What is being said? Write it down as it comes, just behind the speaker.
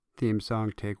Theme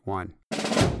song, take one.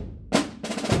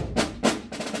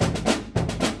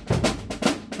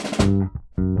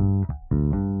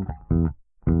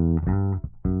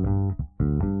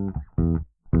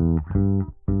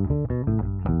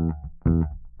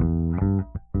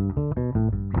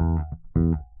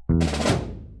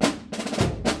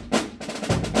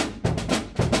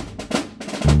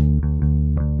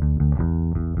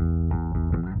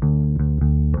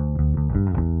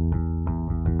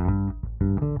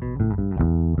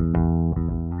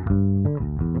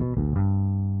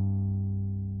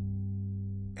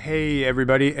 Hey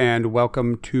everybody, and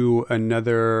welcome to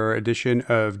another edition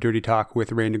of Dirty Talk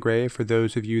with Rain DeGray. For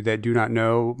those of you that do not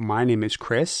know, my name is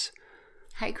Chris.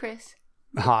 Hi, Chris.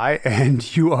 Hi,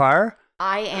 and you are?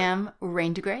 I am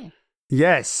Rain DeGray.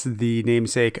 Yes, the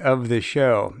namesake of the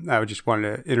show. I just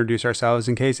wanted to introduce ourselves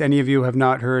in case any of you have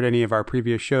not heard any of our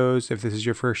previous shows. If this is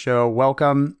your first show,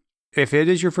 welcome. If it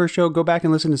is your first show, go back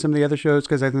and listen to some of the other shows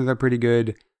because I think they're pretty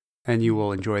good and you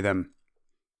will enjoy them.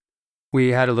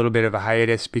 We had a little bit of a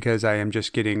hiatus because I am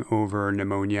just getting over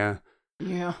pneumonia.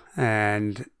 Yeah.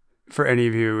 And for any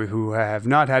of you who have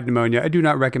not had pneumonia, I do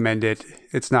not recommend it.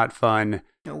 It's not fun.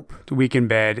 Nope. It's a week in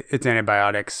bed, it's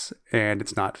antibiotics, and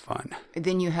it's not fun. And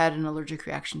then you had an allergic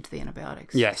reaction to the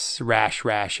antibiotics. Yes,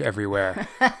 rash everywhere.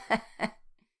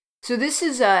 So this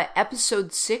is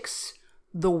episode 6,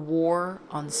 The War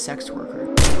on Sex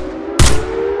Workers.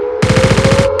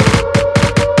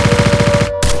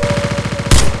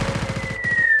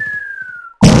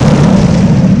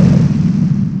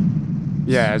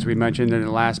 Yeah, as we mentioned in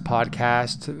the last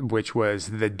podcast, which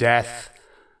was the death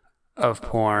of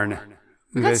porn.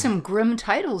 We got some grim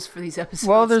titles for these episodes.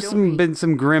 Well, there's been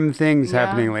some grim things Yeah.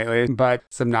 happening lately, but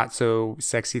some not so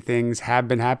sexy things have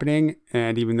been happening.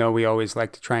 And even though we always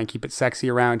like to try and keep it sexy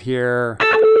around here,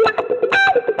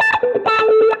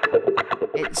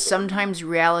 sometimes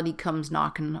reality comes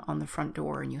knocking on the front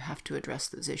door and you have to address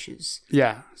those issues.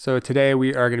 yeah. So today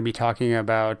we are going to be talking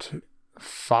about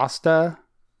FOSTA,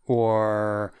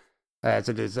 or as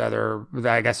it is other,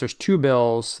 I guess there's two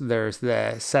bills. There's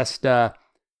the SESTA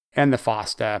and the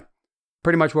FOSTA.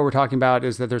 Pretty much what we're talking about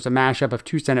is that there's a mashup of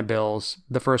two Senate bills.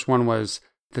 The first one was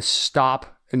the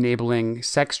Stop Enabling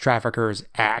Sex Traffickers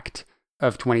Act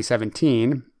of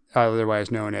 2017,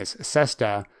 otherwise known as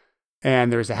SESTA.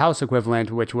 And there's a House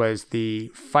equivalent, which was the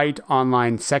Fight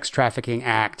Online Sex Trafficking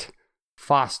Act,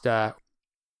 FOSTA.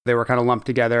 They were kind of lumped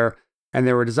together, and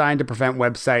they were designed to prevent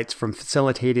websites from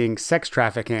facilitating sex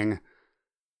trafficking.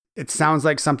 It sounds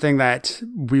like something that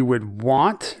we would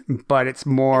want, but it's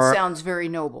more... It sounds very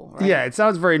noble, right? Yeah, it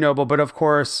sounds very noble, but of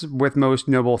course, with most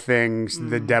noble things,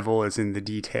 the devil is in the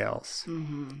details.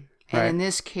 Mm-hmm. And Right. in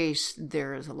this case,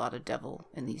 there is a lot of devil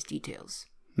in these details.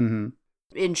 Mm-hmm.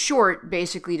 In short,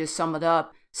 basically to sum it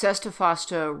up,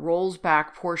 SESTA-FOSTA rolls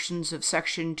back portions of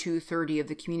Section 230 of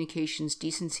the Communications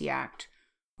Decency Act,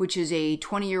 which is a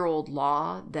 20-year-old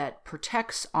law that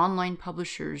protects online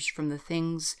publishers from the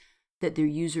things that their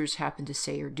users happen to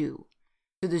say or do.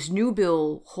 So this new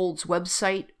bill holds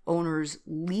website owners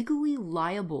legally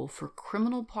liable for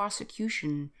criminal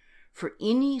prosecution for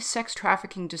any sex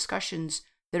trafficking discussions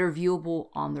that are viewable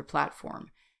on their platform.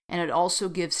 And it also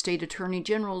gives state attorney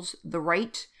generals the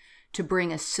right to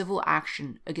bring a civil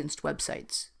action against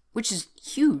websites, which is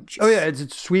huge. Oh, yeah,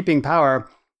 it's sweeping power.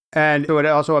 And so it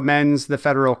also amends the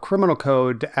federal criminal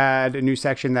code to add a new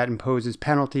section that imposes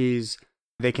penalties.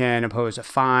 They can impose a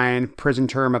fine, prison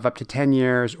term of up to 10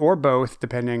 years, or both,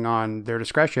 depending on their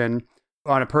discretion,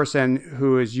 on a person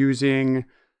who is using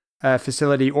a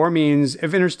facility or means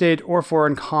of interstate or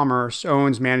foreign commerce,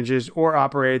 owns, manages, or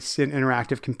operates an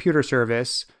interactive computer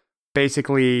service.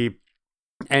 Basically,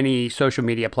 any social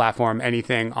media platform,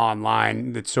 anything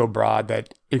online that's so broad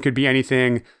that it could be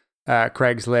anything,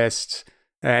 Craigslist,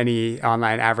 any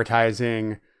online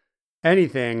advertising,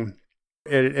 anything.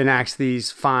 It enacts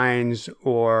these fines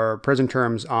or prison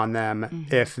terms on them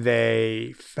if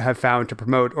they have found to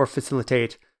promote or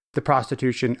facilitate the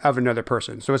prostitution of another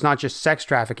person. So it's not just sex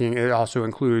trafficking, it also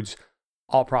includes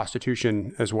all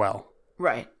prostitution as well.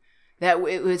 Right. That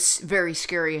it was very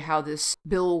scary how this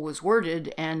bill was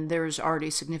worded, and there's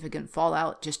already significant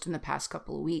fallout just in the past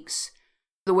couple of weeks.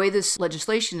 The way this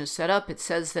legislation is set up, it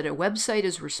says that a website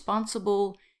is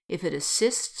responsible if it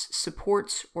assists,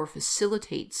 supports, or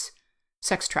facilitates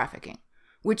sex trafficking,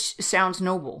 which sounds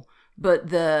noble, but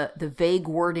the vague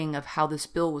wording of how this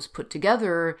bill was put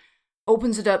together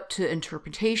opens it up to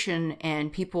interpretation,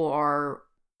 and people are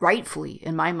rightfully,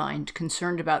 in my mind,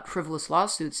 concerned about frivolous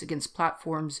lawsuits against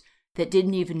platforms that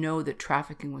didn't even know that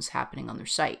trafficking was happening on their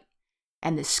site.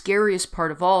 And the scariest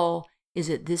part of all is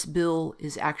that this bill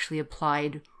is actually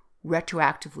applied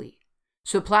retroactively.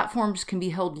 So platforms can be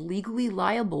held legally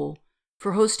liable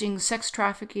for hosting sex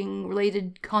trafficking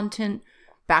related content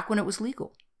back when it was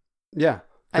legal. Yeah.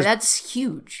 And that's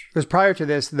huge. Because prior to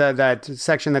this, that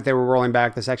section that they were rolling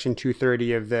back, the Section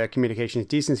 230 of the Communications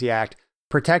Decency Act,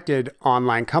 protected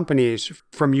online companies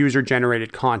from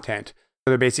user-generated content.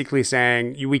 So they're basically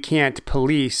saying we can't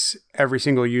police every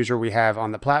single user we have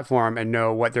on the platform and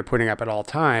know what they're putting up at all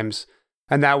times.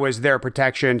 And that was their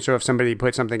protection. So if somebody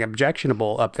put something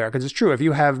objectionable up there, because it's true, if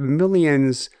you have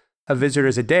millions of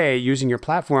visitors a day using your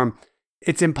platform,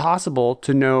 it's impossible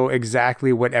to know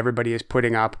exactly what everybody is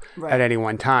putting up at any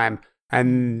one time.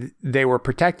 And they were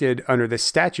protected under this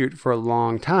statute for a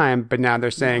long time, but now they're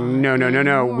saying,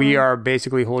 no, we are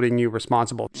basically holding you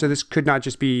responsible. So this could not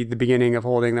just be the beginning of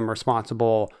holding them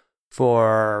responsible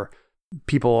for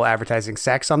people advertising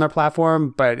sex on their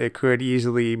platform, but it could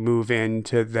easily move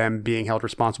into them being held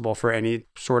responsible for any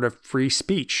sort of free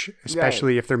speech,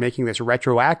 especially if they're making this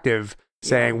retroactive,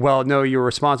 saying, well, no, you're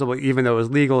responsible even though it was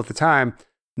legal at the time.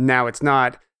 Now it's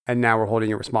not, and now we're holding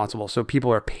you responsible. So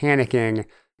people are panicking.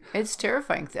 It's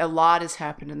terrifying. A lot has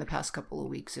happened in the past couple of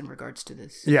weeks in regards to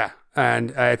this. Yeah.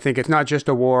 And I think it's not just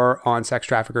a war on sex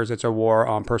traffickers. It's a war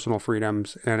on personal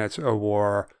freedoms, and it's a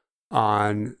war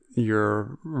on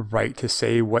your right to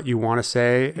say what you want to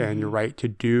say and your right to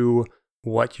do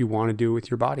what you want to do with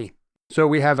your body. So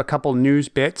we have a couple news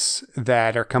bits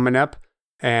that are coming up,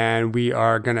 and we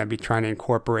are going to be trying to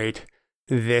incorporate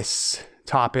this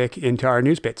topic into our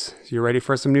news bits. So you ready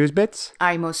for some news bits?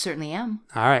 I most certainly am.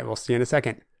 All right. We'll see you in a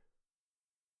second.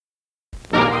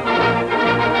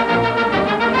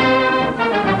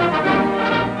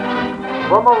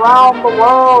 From around the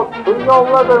world to your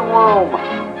living room,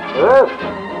 this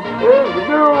is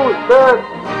News Bits.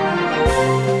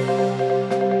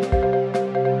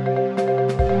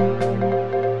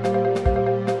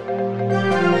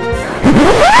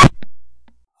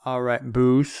 All right,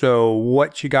 Boo. So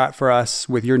what you got for us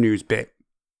with your news bit?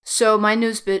 So my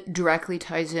news bit directly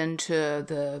ties into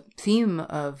the theme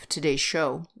of today's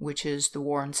show, which is the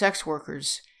war on sex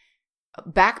workers.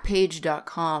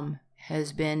 Backpage.com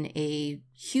has been a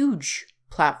huge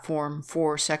platform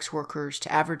for sex workers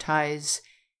to advertise,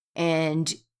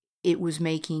 and it was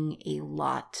making a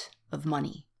lot of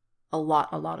money. A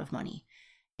lot of money.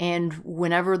 And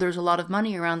whenever there's a lot of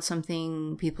money around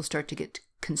something, people start to get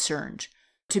concerned.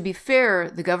 To be fair,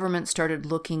 the government started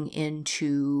looking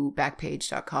into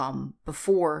Backpage.com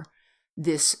before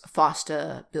this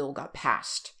FOSTA bill got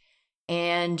passed.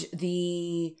 And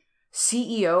the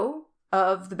CEO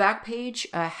of the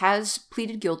Backpage has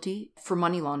pleaded guilty for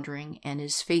money laundering and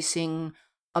is facing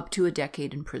up to a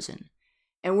decade in prison.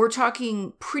 And we're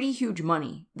talking pretty huge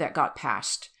money that got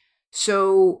passed.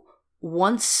 So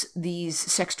once these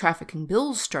sex trafficking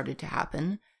bills started to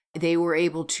happen, they were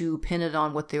able to pin it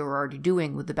on what they were already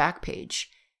doing with the Backpage.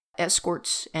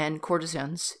 Escorts and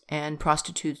courtesans and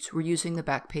prostitutes were using the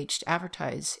Backpage to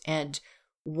advertise. And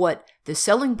what the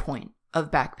selling point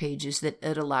of Backpage is that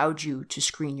it allowed you to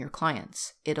screen your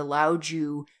clients. It allowed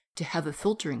you to have a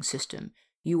filtering system.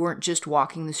 You weren't just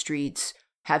walking the streets,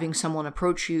 having someone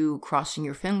approach you, crossing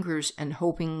your fingers, and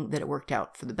hoping that it worked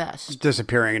out for the best.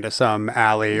 Disappearing into some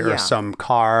alley or some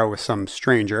car with some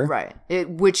stranger. Right.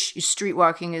 Which street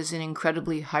walking is an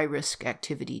incredibly high-risk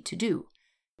activity to do.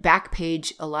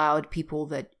 Backpage allowed people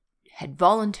that had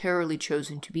voluntarily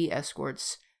chosen to be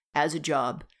escorts as a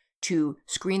job to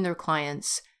screen their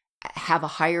clients, have a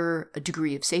higher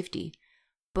degree of safety.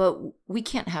 But we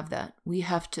can't have that. We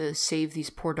have to save these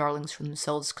poor darlings from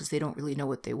themselves because they don't really know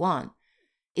what they want.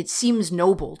 It seems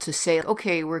noble to say,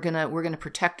 okay, we're gonna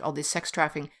protect all this sex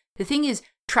trafficking. The thing is,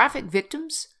 traffic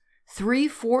victims,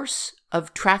 3/4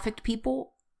 of trafficked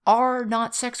people are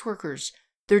not sex workers.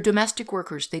 They're domestic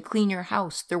workers. They clean your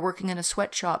house. They're working in a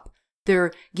sweatshop.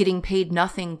 They're getting paid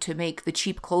nothing to make the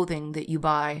cheap clothing that you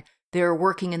buy. They're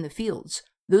working in the fields.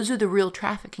 Those are the real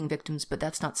trafficking victims, but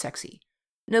that's not sexy.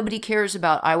 Nobody cares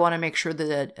about, I want to make sure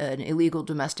that an illegal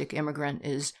domestic immigrant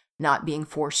is not being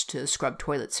forced to scrub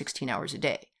toilets 16 hours a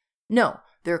day. No,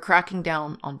 they're cracking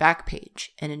down on Backpage,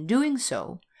 and in doing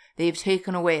so, they've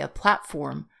taken away a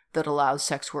platform that allows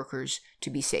sex workers to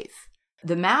be safe.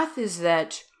 The math is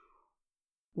that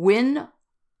when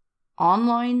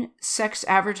online sex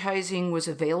advertising was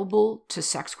available to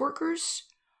sex workers,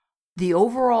 the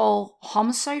overall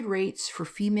homicide rates for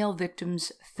female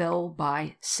victims fell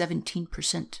by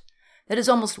 17%. That is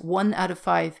almost 1 out of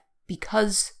 5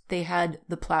 because they had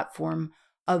the platform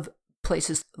of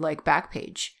places like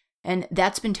Backpage. And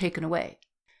that's been taken away.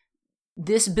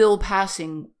 This bill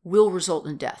passing will result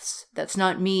in deaths. That's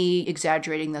not me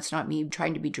exaggerating. That's not me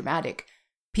trying to be dramatic.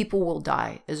 people will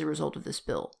die as a result of this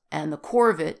bill. And the core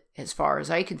of it, as far as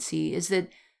I can see, is that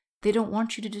they don't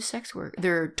want you to do sex work.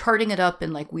 They're tarting it up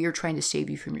and like, we are trying to save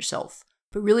you from yourself.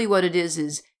 But really what it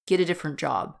is get a different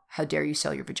job. How dare you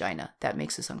sell your vagina? That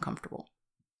makes us uncomfortable.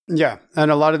 Yeah.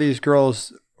 And a lot of these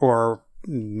girls, or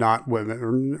not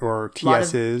women, or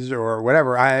TSs or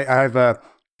whatever. I have a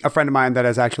friend of mine that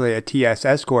is actually a TS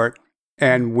escort.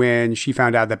 And when she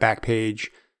found out that Backpage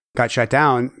got shut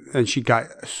down and she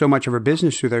got so much of her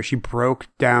business through there, she broke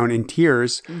down in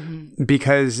tears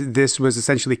because this was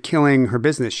essentially killing her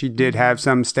business. She did have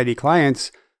some steady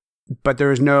clients, but there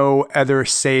was no other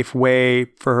safe way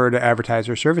for her to advertise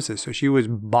her services. So she was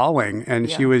bawling and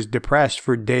she was depressed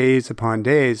for days upon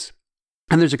days.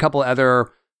 And there's a couple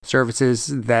other services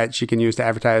that she can use to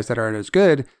advertise that aren't as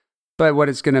good. But what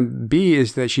it's going to be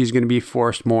is that she's going to be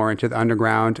forced more into the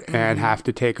underground and have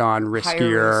to take on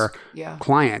riskier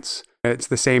clients. It's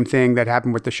the same thing that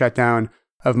happened with the shutdown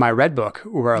of My Red Book,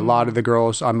 where a lot of the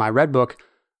girls on My Red Book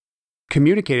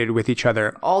communicated with each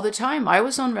other. All the time. I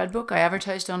was on Red Book. I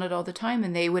advertised on it all the time.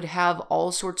 And they would have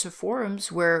all sorts of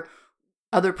forums where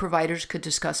other providers could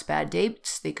discuss bad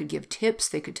dates. They could give tips.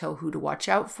 They could tell who to watch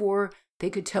out for. They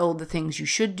could tell the things you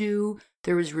should do.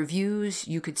 There was reviews.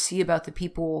 You could see about the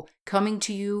people coming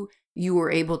to you. You were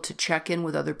able to check in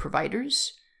with other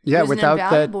providers. Yeah, without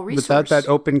that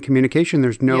open communication,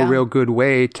 there's no real good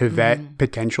way to vet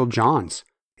potential Johns.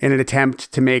 In an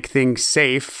attempt to make things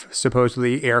safe,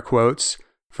 supposedly air quotes,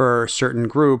 for a certain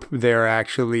group, they're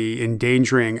actually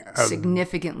endangering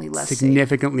significantly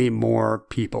more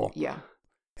people. Yeah.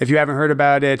 If you haven't heard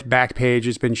about it, Backpage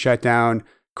has been shut down.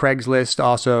 Craigslist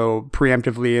also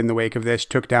preemptively in the wake of this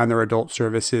took down their adult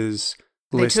services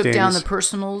listings. They took down the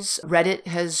personals. Reddit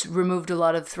has removed a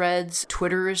lot of threads.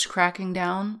 Twitter is cracking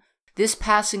down. This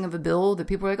passing of a bill that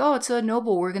people are like, oh, it's a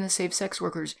noble, we're going to save sex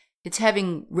workers. It's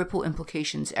having ripple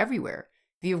implications everywhere.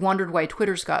 If you've wondered why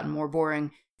Twitter's gotten more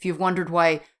boring, if you've wondered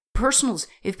why personals,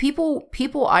 if people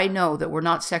I know that were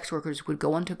not sex workers would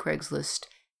go onto Craigslist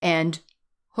and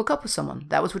hook up with someone.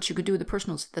 That was what you could do with the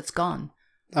personals. That's gone.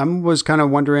 I was kind of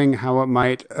wondering how it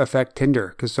might affect Tinder,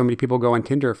 because so many people go on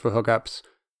Tinder for hookups.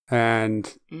 And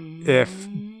if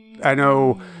I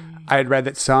know I had read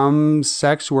that some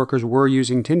sex workers were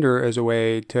using Tinder as a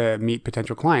way to meet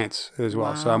potential clients as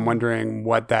well. Wow. So I'm wondering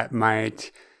what that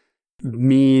might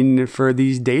mean for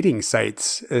these dating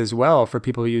sites as well, for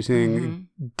people using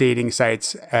dating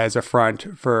sites as a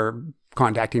front for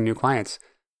contacting new clients.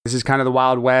 This is kind of the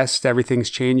Wild West. Everything's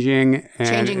changing. And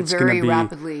changing very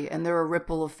rapidly, and there are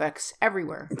ripple effects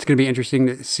everywhere. It's going to be interesting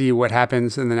to see what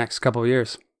happens in the next couple of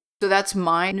years. So that's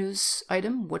my news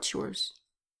item. What's yours?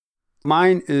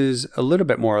 Mine is a little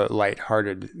bit more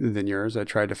lighthearted than yours. I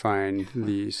tried to find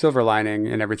the silver lining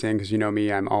and everything, because you know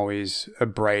me, I'm always a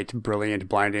bright, brilliant,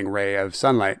 blinding ray of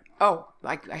sunlight. Oh,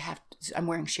 I'm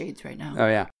wearing shades right now. Oh,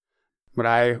 yeah. What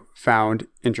I found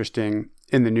interesting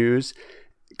in the news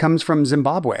comes from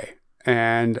Zimbabwe.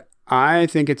 And I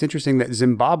think it's interesting that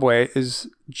Zimbabwe is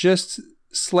just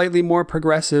slightly more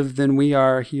progressive than we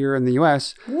are here in the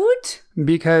U.S. What?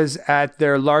 Because at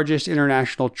their largest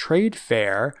international trade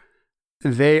fair,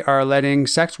 they are letting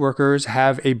sex workers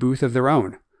have a booth of their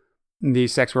own.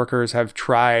 These sex workers have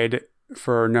tried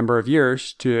for a number of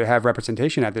years to have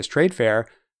representation at this trade fair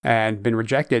and been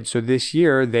rejected. So this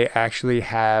year, they actually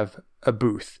have a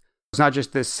booth. It's not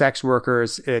just the sex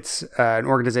workers. It's an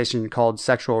organization called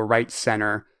Sexual Rights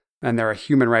Center, and they're a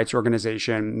human rights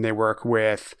organization. They work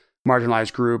with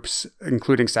marginalized groups,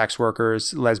 including sex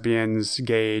workers, lesbians,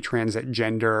 gay,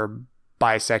 transgender,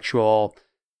 bisexual,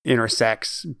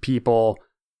 intersex people,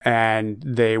 and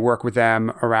they work with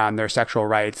them around their sexual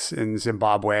rights in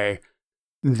Zimbabwe.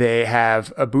 They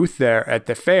have a booth there at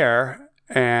the fair,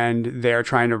 and they're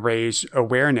trying to raise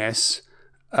awareness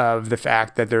of the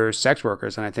fact that there's sex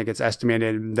workers. And I think it's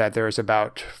estimated that there's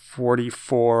about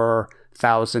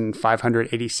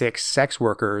 44,586 sex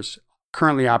workers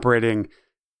currently operating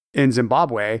in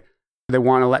Zimbabwe. They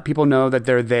want to let people know that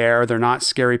they're there. They're not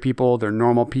scary people. They're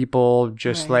normal people,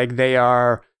 just like they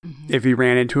are. If you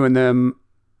ran into them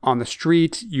on the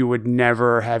street, you would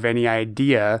never have any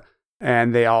idea.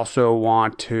 And they also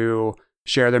want to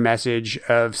share their message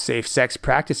of safe sex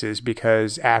practices,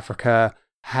 because Africa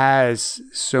has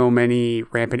so many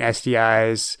rampant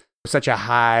STIs, such a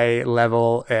high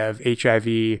level of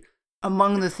HIV.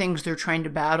 Among the things they're trying to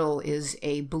battle is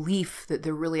a belief that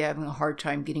they're really having a hard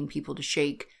time getting people to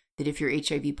shake, that if you're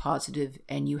HIV positive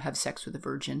and you have sex with a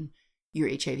virgin, your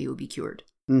HIV will be cured.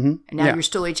 And now you're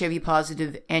still HIV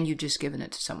positive and you've just given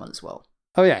it to someone as well.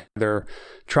 Oh, yeah. They're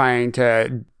trying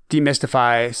to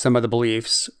demystify some of the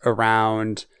beliefs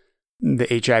around the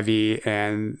HIV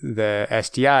and the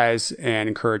STIs and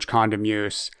encourage condom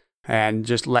use and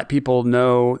just let people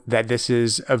know that this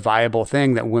is a viable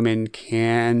thing, that women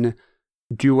can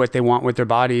do what they want with their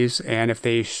bodies. And if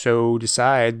they so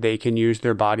decide, they can use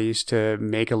their bodies to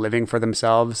make a living for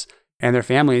themselves and their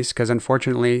families. Because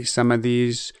unfortunately, some of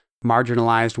these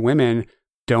marginalized women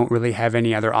don't really have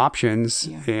any other options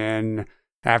in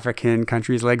African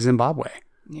countries like Zimbabwe.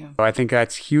 Yeah. So I think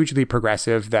that's hugely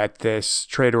progressive that this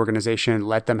trade organization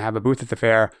let them have a booth at the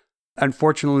fair.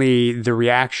 Unfortunately, the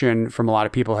reaction from a lot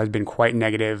of people has been quite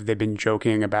negative. They've been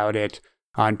joking about it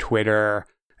on Twitter,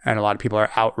 and a lot of people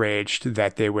are outraged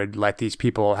that they would let these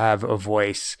people have a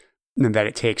voice and that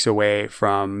it takes away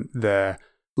from the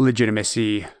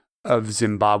legitimacy of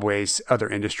Zimbabwe's other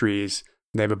industries.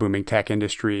 They have a booming tech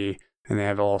industry, and they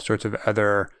have all sorts of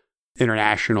other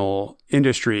international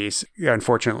industries.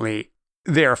 Unfortunately,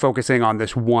 they are focusing on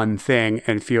this one thing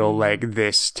and feel like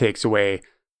this takes away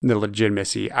the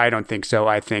legitimacy. I don't think so.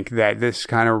 I think that this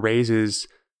kind of raises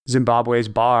Zimbabwe's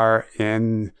bar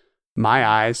in my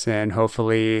eyes, and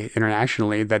hopefully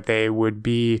internationally, that they would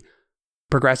be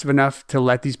progressive enough to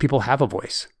let these people have a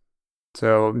voice.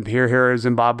 So here,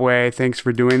 Zimbabwe. Thanks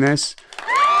for doing this.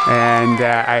 And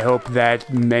I hope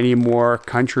that many more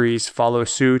countries follow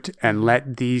suit and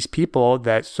let these people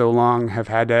that so long have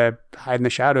had to hide in the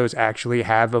shadows actually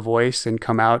have a voice and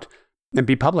come out and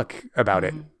be public about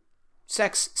it.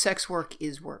 Sex work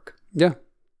is work. Yeah.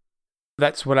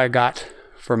 That's what I got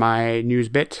for my news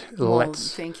bit. Well,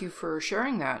 thank you for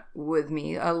sharing that with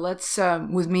me.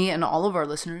 With me and all of our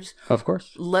listeners. Of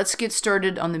course. Let's get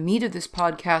started on the meat of this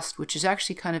podcast, which is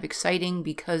actually kind of exciting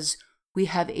because we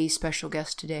have a special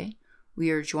guest today.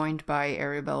 We are joined by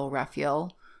Arabelle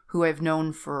Raphael, who I've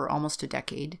known for almost a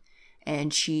decade.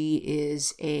 And she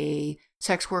is a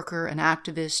sex worker, an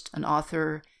activist, an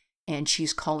author, and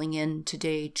she's calling in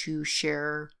today to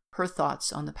share her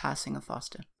thoughts on the passing of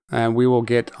Fosta. And we will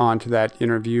get onto that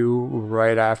interview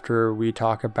right after we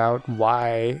talk about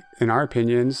why, in our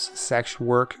opinions, sex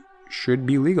work should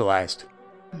be legalized.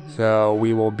 So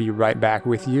we will be right back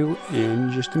with you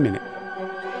in just a minute.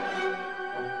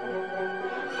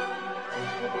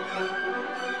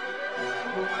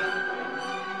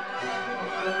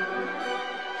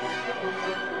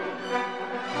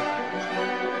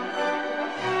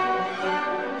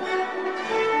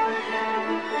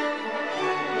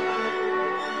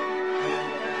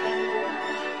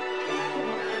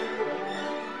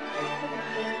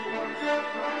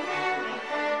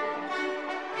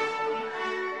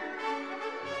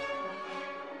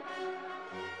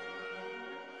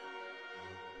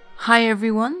 Hi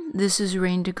everyone, this is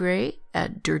Rain DeGray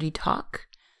at Dirty Talk.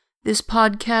 This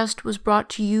podcast was brought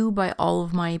to you by all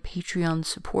of my Patreon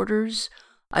supporters.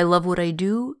 I love what I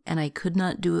do, and I could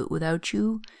not do it without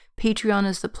you. Patreon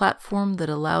is the platform that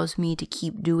allows me to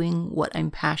keep doing what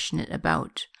I'm passionate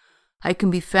about. I can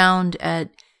be found at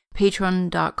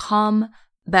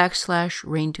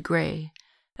patreon.com/RainDeGray.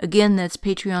 Again, that's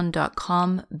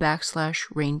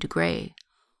patreon.com/RainDeGray.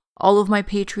 All of my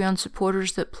Patreon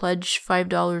supporters that pledge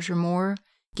 $5 or more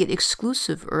get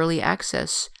exclusive early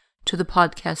access to the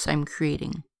podcasts I'm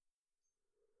creating.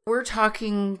 We're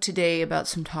talking today about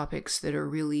some topics that are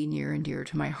really near and dear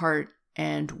to my heart,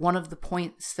 and one of the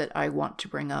points that I want to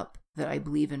bring up that I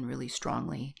believe in really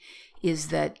strongly is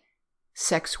that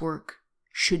sex work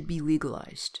should be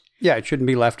legalized. Yeah, it shouldn't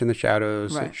be left in the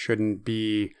shadows. Right. It shouldn't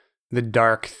be the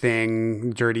dark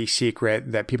thing, dirty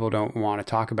secret that people don't want to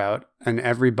talk about. And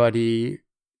everybody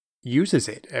uses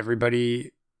it.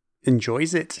 Everybody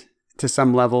enjoys it to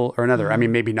some level or another. I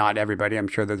mean, maybe not everybody. I'm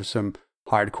sure there's some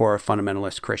hardcore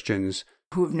fundamentalist Christians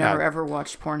Who've never ever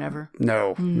watched porn ever.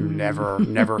 No,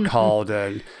 never called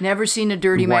a Never seen a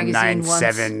dirty magazine once.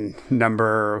 197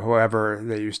 number, whoever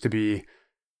they used to be.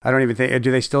 I don't even think,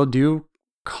 do they still do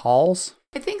calls?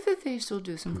 I think that they still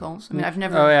do some calls. I mean, I've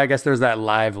never... Oh, yeah, I guess there's that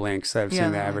live links. I've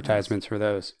seen the live advertisements for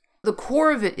those. The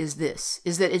core of it is this,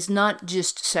 is that it's not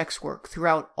just sex work.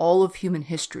 Throughout all of human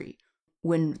history,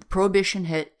 when Prohibition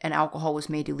hit and alcohol was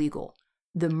made illegal,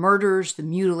 the murders, the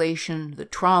mutilation, the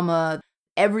trauma,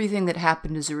 everything that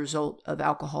happened as a result of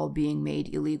alcohol being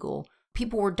made illegal,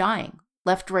 people were dying,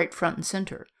 left, right, front, and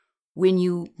center. When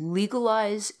you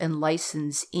legalize and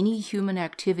license any human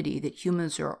activity that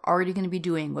humans are already going to be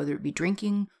doing, whether it be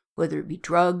drinking, whether it be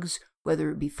drugs,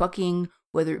 whether it be fucking,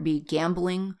 whether it be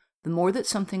gambling, the more that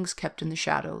something's kept in the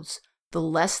shadows, the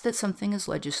less that something is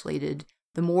legislated,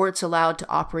 the more it's allowed to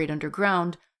operate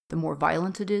underground, the more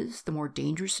violent it is, the more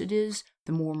dangerous it is,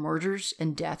 the more murders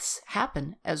and deaths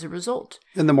happen as a result.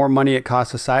 And the more money it costs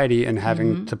society and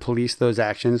having to police those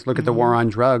actions. Look at the war on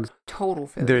drugs. Total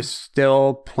failure. There's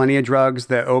still plenty of drugs.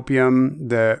 The opium,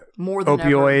 the More than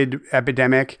opioid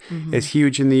epidemic is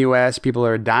huge in the U.S. People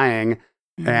are dying,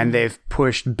 and they've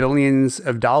pushed billions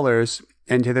of dollars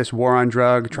into this war on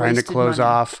drug, trying to close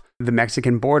off the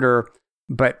Mexican border,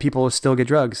 but people still get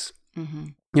drugs.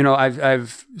 You know,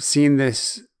 I've seen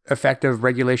this effect of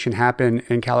regulation happen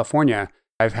in California.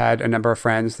 I've had a number of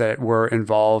friends that were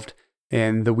involved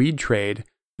in the weed trade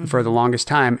for the longest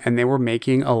time, and they were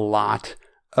making a lot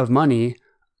of money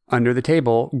under the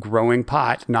table, growing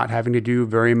pot, not having to do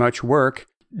very much work,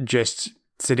 just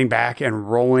sitting back and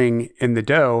rolling in the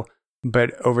dough.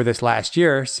 But over this last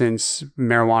year, since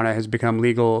marijuana has become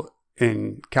legal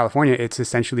in California, it's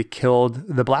essentially killed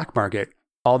the black market.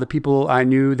 All the people I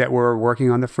knew that were working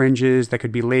on the fringes, that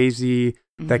could be lazy,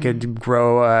 that could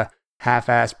grow a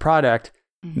half-assed product,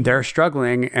 they're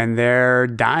struggling and they're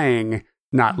dying,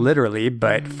 not literally,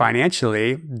 but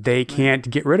financially. They can't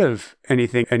get rid of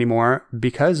anything anymore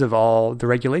because of all the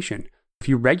regulation. If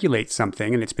you regulate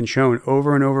something, and it's been shown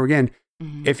over and over again,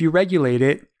 if you regulate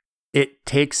it, it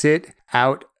takes it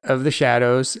out of the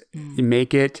shadows, you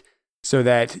make it so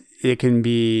that it can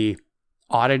be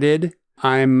audited.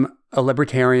 I'm a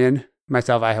libertarian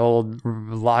myself. I hold a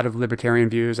lot of libertarian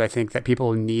views. I think that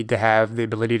people need to have the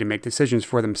ability to make decisions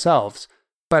for themselves.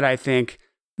 But I think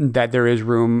that there is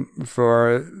room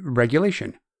for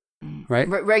regulation, right?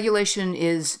 Regulation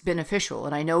is beneficial.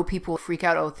 And I know people freak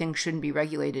out, oh, things shouldn't be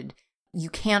regulated. You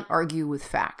can't argue with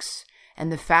facts. And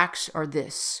the facts are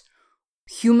this.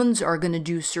 Humans are going to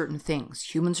do certain things.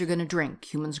 Humans are going to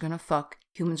drink. Humans are going to fuck.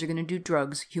 Humans are going to do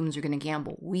drugs. Humans are going to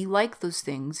gamble. We like those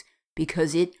things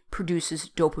because it produces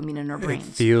dopamine in our brains.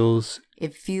 It feels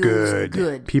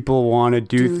good. People want to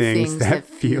do things that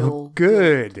feel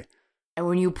good. And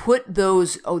when you put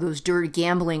those dirty,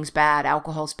 gambling's bad,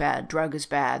 alcohol's bad, drug is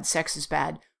bad, sex is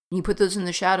bad, when you put those in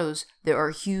the shadows, there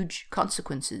are huge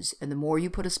consequences. And the more you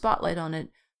put a spotlight on it,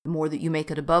 the more that you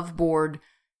make it above board,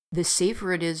 the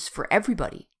safer it is for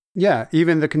everybody. Yeah,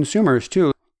 even the consumers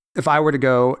too. If I were to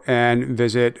go and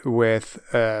visit with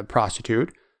a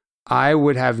prostitute, I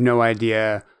would have no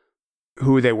idea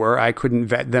who they were. I couldn't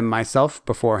vet them myself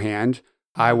beforehand.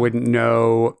 I wouldn't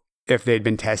know if they'd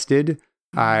been tested.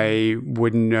 I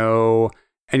wouldn't know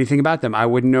anything about them. I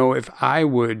wouldn't know if I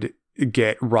would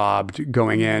get robbed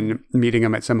going in, meeting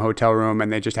them at some hotel room,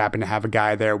 and they just happen to have a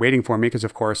guy there waiting for me because,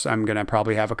 of course, I'm going to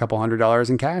probably have a couple $100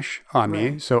 in cash on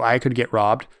me. So I could get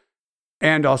robbed.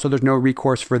 And also, there's no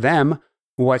recourse for them.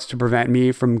 What's to prevent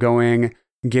me from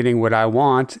getting what I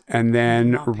want and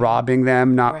then robbing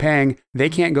them, not paying? They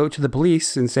can't go to the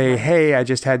police and say, hey, I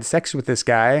just had sex with this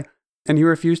guy and he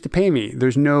refused to pay me.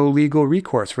 There's no legal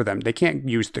recourse for them. They can't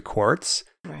use the courts.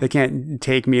 They can't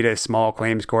take me to small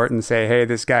claims court and say, hey,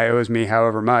 this guy owes me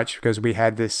however much because we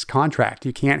had this contract.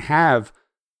 You can't have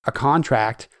a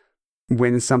contract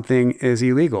when something is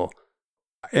illegal.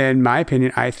 In my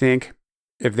opinion, I think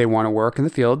if they want to work in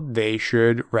the field, they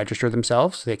should register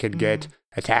themselves. They could get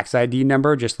a tax ID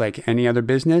number just like any other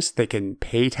business. They can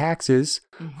pay taxes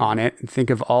on it. And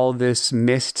think of all this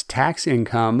missed tax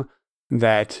income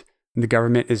that the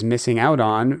government is missing out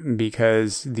on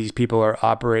because these people are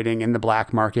operating in the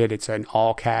black market. It's an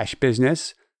all cash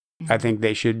business. I think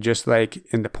they should, just like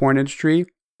in the porn industry,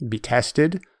 be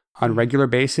tested on a regular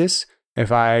basis.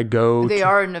 If I go, they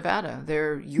are in Nevada.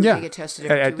 They get tested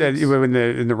every 2 weeks.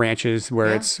 in the ranches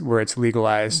where it's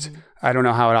legalized. I don't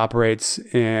know how it operates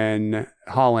in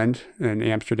Holland and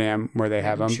Amsterdam where they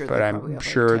have them, but I'm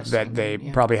sure that they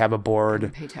probably have a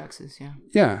board. Pay taxes,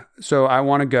 Yeah. So I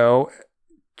want to go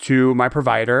to my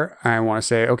provider. I want to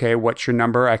say, okay, what's your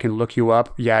number? I can look you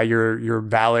up. Yeah, you're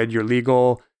valid. You're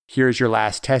legal. Here's your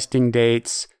last testing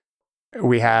dates.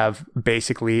 We have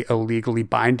basically a legally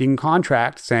binding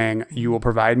contract saying you will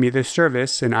provide me this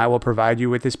service and I will provide you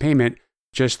with this payment,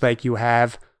 just like you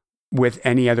have with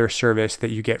any other service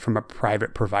that you get from a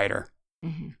private provider.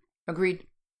 Agreed.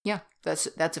 Yeah, that's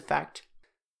a fact.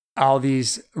 All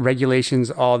these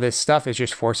regulations, all this stuff is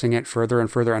just forcing it further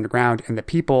and further underground. And the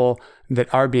people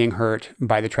that are being hurt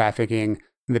by the trafficking,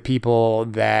 the people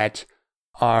that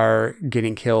are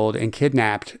getting killed and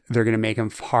kidnapped, they're going to make them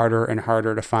harder and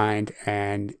harder to find.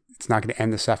 And it's not going to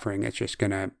end the suffering. It's just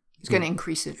going to... It's going to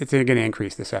increase it. It's going to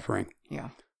increase the suffering. Yeah.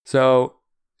 So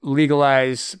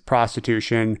legalize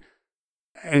prostitution.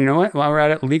 And you know what? While we're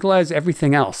at it, legalize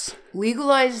everything else.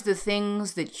 Legalize the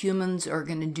things that humans are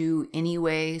going to do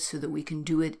anyway so that we can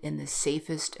do it in the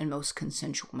safest and most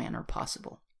consensual manner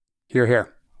possible. Hear,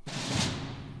 hear.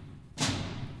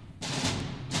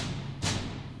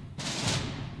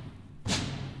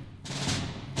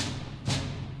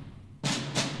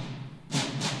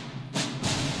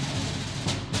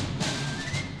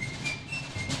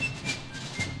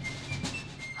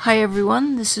 Hi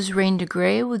everyone, this is Rain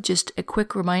DeGray with just a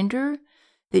quick reminder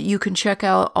that you can check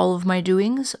out all of my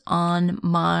doings on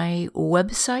my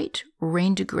website,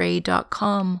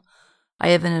 raindegray.com. I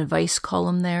have an advice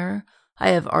column there. I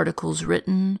have articles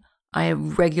written. I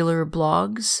have regular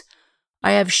blogs.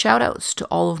 I have shout outs to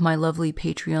all of my lovely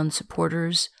Patreon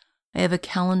supporters. I have a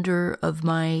calendar of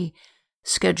my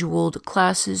scheduled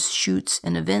classes, shoots,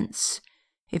 and events.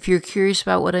 If you're curious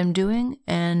about what I'm doing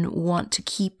and want to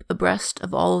keep abreast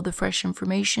of all of the fresh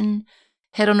information,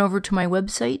 head on over to my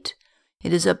website.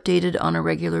 It is updated on a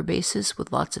regular basis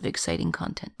with lots of exciting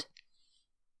content.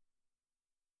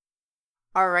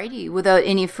 Alrighty, without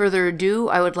any further ado,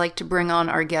 I would like to bring on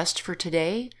our guest for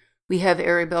today. We have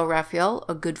Arabelle Raphael,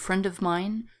 a good friend of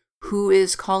mine, who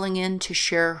is calling in to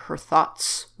share her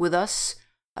thoughts with us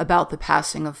about the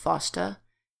passing of Fausta,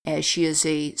 as she is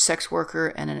a sex worker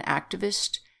and an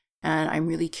activist, and I'm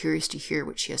really curious to hear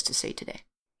what she has to say today.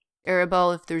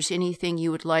 Arabelle, if there's anything you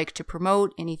would like to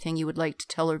promote, anything you would like to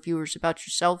tell our viewers about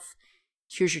yourself,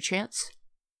 here's your chance.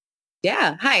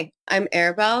 Yeah, hi, I'm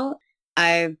Arabelle.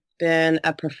 I've been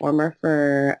a performer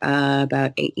for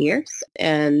about 8 years,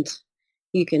 and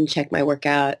you can check my work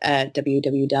out at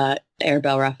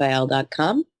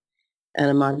www.arabelleraphael.com. And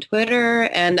I'm on Twitter,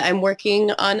 and I'm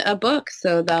working on a book,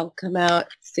 so that'll come out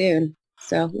soon.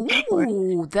 So,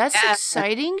 ooh, that's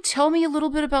exciting. Tell me a little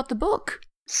bit about the book.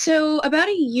 So about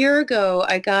a year ago,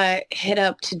 I got hit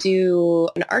up to do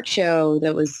an art show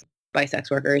that was by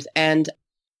sex workers, and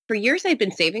for years I'd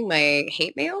been saving my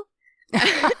hate mail.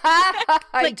 My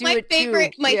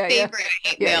favorite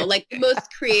hate mail, like the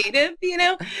most creative,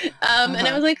 And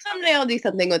I was like, someday I'll do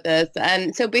something with this.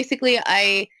 And so basically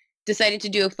I decided to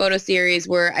do a photo series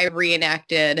where I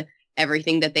reenacted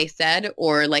everything that they said,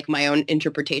 or like my own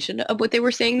interpretation of what they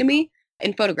were saying to me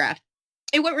in photograph.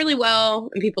 It went really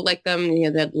well, and people liked them. You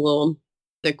know, that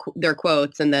their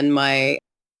quotes, and then my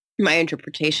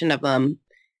interpretation of them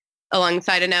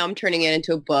alongside. And now I'm turning it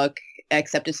into a book,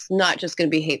 except it's not just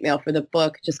going to be hate mail for the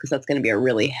book, just because that's going to be a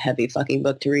really heavy fucking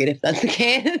book to read if that's the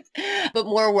case, but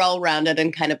more well-rounded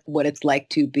and kind of what it's like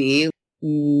to be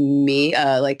me,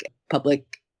 like public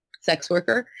sex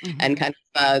worker, and kind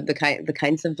of the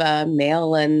kinds of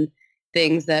mail and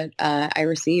things that I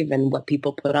receive, and what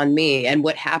people put on me, and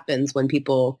what happens when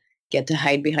people get to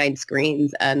hide behind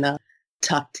screens and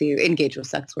engage with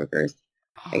sex workers,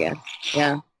 I guess.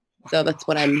 Yeah. So that's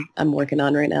what I'm working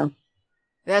on right now.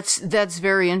 That's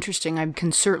very interesting. I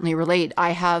can certainly relate.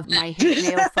 I have my hate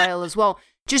mail file as well.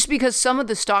 Just because some of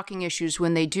the stalking issues,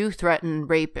 when they do threaten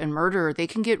rape and murder, they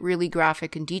can get really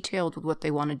graphic and detailed with what they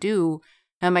want to do.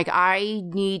 And I'm like, I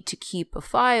need to keep a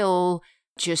file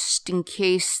just in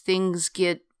case things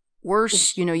get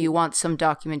worse. You know, you want some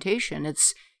documentation.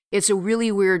 It's a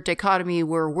really weird dichotomy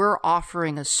where we're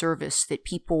offering a service that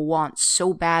people want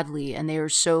so badly, and they are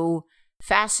so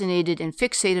fascinated and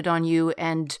fixated on you,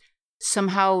 and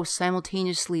somehow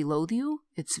simultaneously loathe you.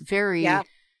 It's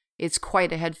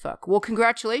quite a headfuck. Well,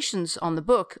 congratulations on the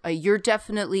book. You're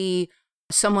definitely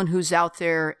someone who's out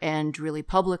there and really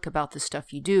public about the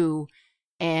stuff you do.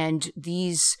 And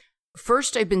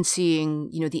first I've been seeing,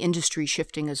 the industry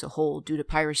shifting as a whole due to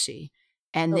piracy.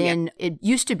 And then it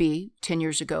used to be 10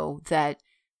 years ago that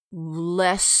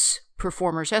less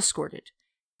performers escorted.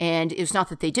 And it's not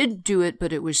that they did do it,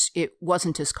 but it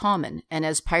wasn't as common. And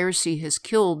as piracy has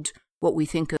killed what we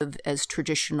think of as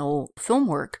traditional film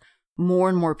work, more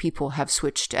and more people have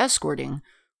switched to escorting,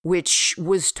 which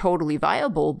was totally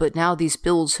viable. But now these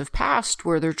bills have passed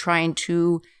where they're trying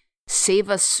to save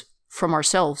us from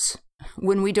ourselves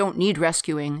when we don't need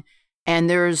rescuing. And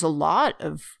there's a lot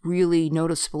of really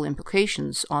noticeable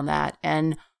implications on that.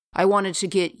 And I wanted to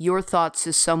get your thoughts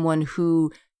as someone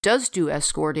who does do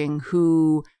escorting,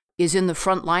 who is in the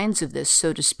front lines of this,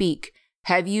 so to speak.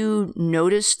 Have you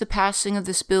noticed the passing of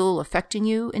this bill affecting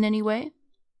you in any way?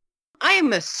 I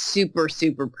am a super,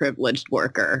 super privileged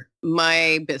worker.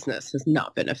 My business has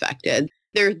not been affected.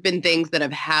 There's been things that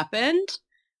have happened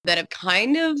that have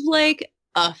kind of like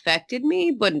affected me,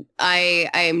 but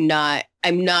I'm not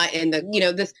in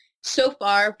the, this so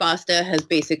far. Fausta has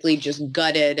basically just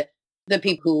gutted the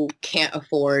people who can't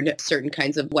afford certain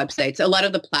kinds of websites. A lot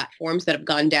of the platforms that have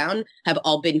gone down have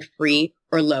all been free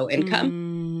or low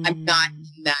income. I'm not in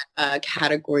that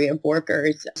category of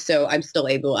workers. So I'm still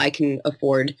I can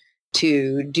afford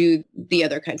to do the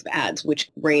other kinds of ads, which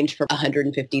range from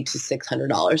 $150 to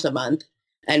 $600 a month.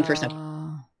 And for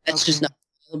some, that's just not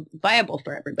viable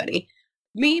for everybody.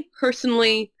 Me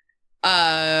personally,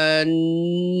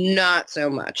 not so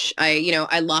much.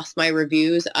 I lost my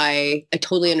reviews. I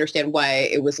totally understand why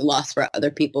it was a loss for other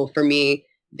people. For me,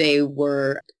 they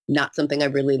were not something I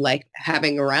really liked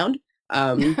having around.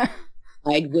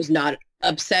 I was not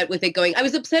upset with it going. I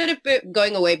was upset if it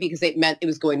going away because it meant it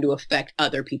was going to affect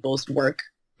other people's work.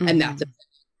 And that's,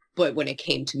 but when it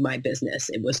came to my business,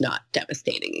 it was not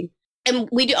devastating. And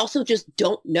we also just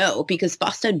don't know because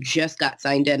FOSTA just got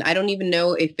signed in. I don't even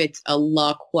know if it's a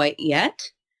law quite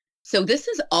yet. So this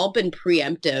has all been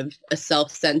preemptive, a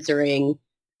self-censoring.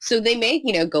 So they may,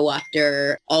 go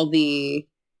after all the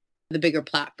bigger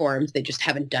platforms. They just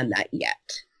haven't done that yet.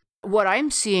 What I'm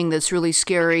seeing that's really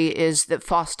scary is that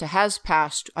FOSTA has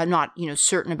passed. I'm not,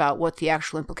 certain about what the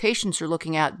actual implications are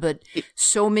looking at, but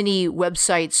so many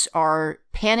websites are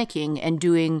panicking and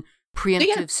doing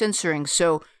preemptive censoring.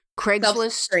 So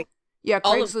Craigslist,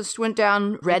 Craigslist went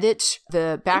down. Reddit,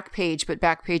 the Backpage, but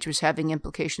Backpage was having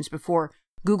implications before.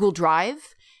 Google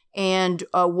Drive. And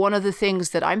one of the things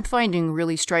that I'm finding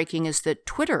really striking is that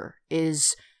Twitter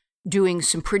is doing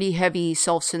some pretty heavy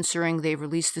self-censoring. They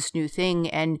released this new thing,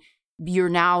 and you're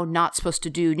now not supposed to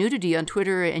do nudity on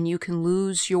Twitter, and you can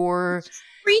lose your...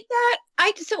 Read that?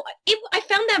 I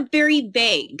found that very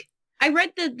vague. I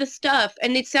read the stuff,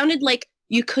 and it sounded like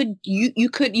you couldn't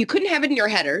have it in your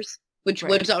headers, which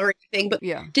was already a thing. But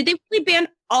did they really ban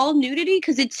all nudity?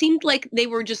 Because it seemed like they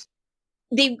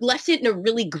left it in a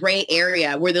really gray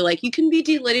area where they're like, you can be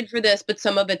deleted for this, but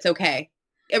some of it's okay.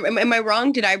 Am I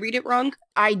wrong? Did I read it wrong?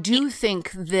 I do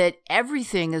think that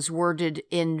everything is worded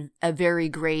in a very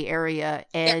gray area.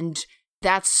 And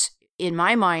that's, in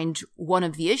my mind, one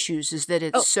of the issues is that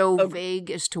it's so vague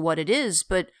as to what it is.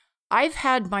 But I've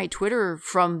had my Twitter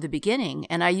from the beginning,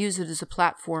 and I use it as a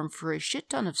platform for a shit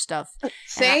ton of stuff.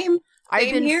 Same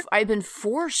here. I've been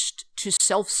forced to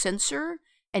self-censor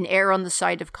and err on the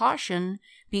side of caution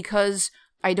because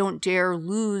I don't dare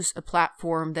lose a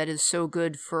platform that is so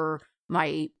good for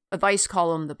my advice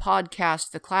column, the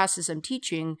podcast, the classes I'm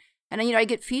teaching. And, I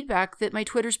get feedback that my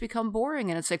Twitter's become boring.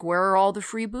 And it's like, where are all the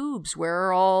free boobs? Where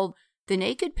are all the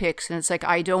naked pics? And it's like,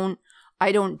 I don't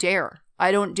dare.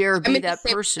 I don't dare be that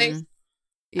person.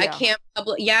 Yeah. I can't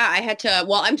I had to,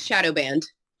 I'm shadow banned.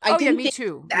 I didn't me think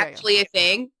too. It's actually a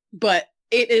thing, but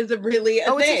it is really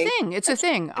a thing. It's a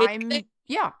thing.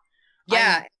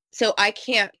 So I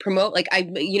can't promote,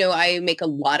 I make a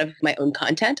lot of my own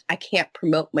content. I can't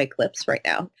promote my clips right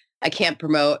now. I can't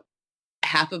promote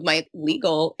half of my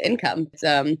legal income. It's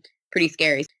pretty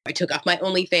scary. I took off my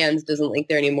OnlyFans, doesn't link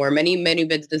there anymore. Many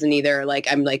Vids doesn't either.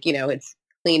 It's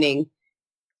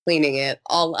cleaning it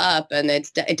all up, and it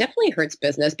definitely hurts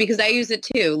business because I use it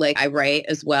too. Like I write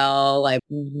as well, I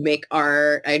make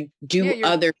art, I do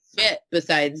other shit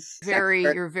besides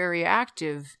you're very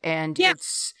active, and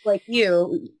it's like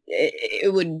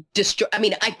it would destroy. I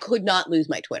mean, I could not lose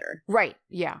my Twitter. Right.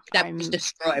 Yeah. That would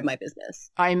destroy my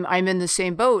business. I'm in the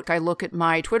same boat. I look at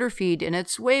my Twitter feed and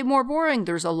it's way more boring.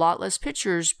 There's a lot less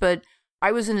pictures, but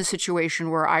I was in a situation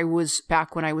where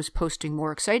back when I was posting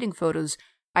more exciting photos,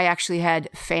 I actually had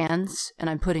fans, and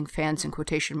I'm putting fans in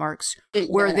quotation marks,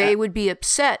 where they would be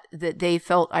upset that they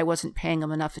felt I wasn't paying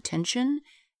them enough attention,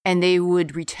 and they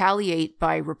would retaliate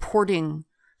by reporting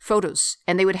photos,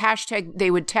 and they would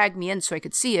tag me in so I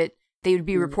could see it. They would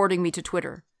be reporting me to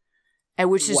Twitter,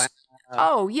 which is,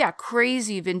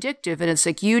 crazy vindictive. And it's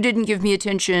like, you didn't give me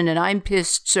attention, and I'm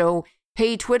pissed, so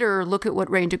hey, Twitter, look at what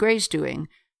Rain DeGray's doing.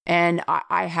 And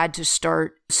I had to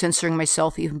start censoring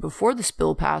myself even before this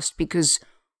bill passed because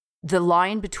the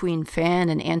line between fan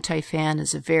and anti-fan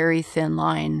is a very thin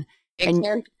line. It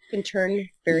can turn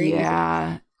very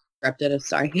disruptive.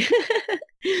 Sorry.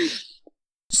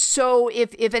 So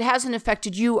if it hasn't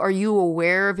affected you, are you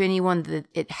aware of anyone that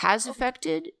it has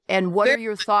affected? And what are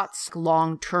your thoughts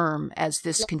long term as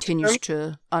this continues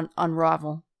to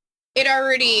unravel? It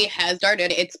already has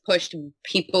started. It's pushed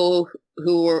people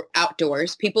who are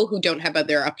outdoors, people who don't have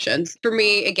other options. For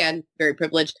me, again, very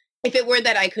privileged. If it were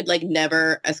that I could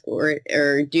never escort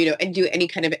or do any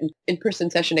kind of in-person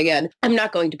session again, I'm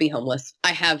not going to be homeless.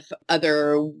 I have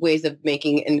other ways of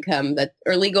making income that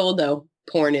are legal, though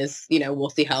porn is,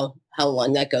 we'll see how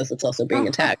long that goes. It's also being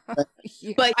attacked.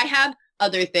 But I have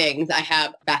other things. I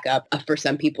have backup. For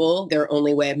some people, their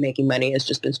only way of making money has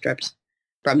just been stripped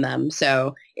from them.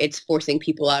 So it's forcing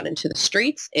people out into the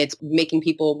streets. It's making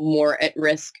people more at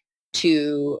risk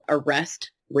to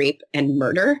arrest, rape, and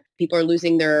murder. People are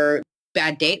losing their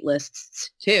bad date lists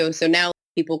too. So now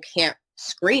people can't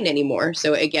screen anymore.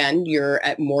 So again, you're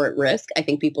more at risk. I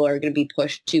think people are going to be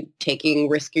pushed to taking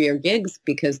riskier gigs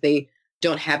because they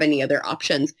don't have any other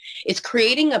options. It's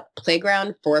creating a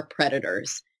playground for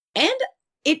predators. And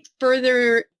it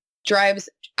further drives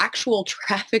actual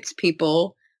trafficked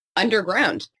people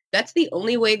underground. That's the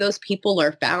only way those people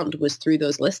are found was through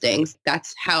those listings.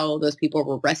 That's how those people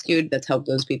were rescued. That's how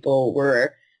those people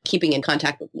were keeping in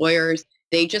contact with lawyers.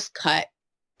 They just cut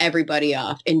everybody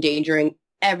off, endangering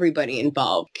everybody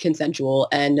involved, consensual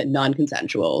and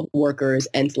non-consensual workers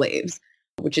and slaves,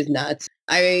 which is nuts.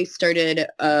 I started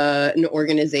an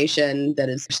organization that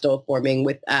is still forming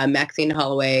with Maxine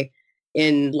Holloway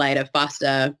in light of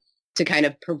FOSTA to kind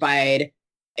of provide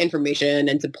information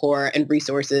and support and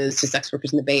resources to sex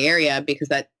workers in the Bay Area, because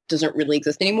that doesn't really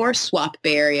exist anymore. SWAP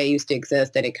Bay Area used to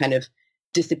exist, and it kind of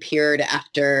disappeared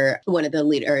after one of the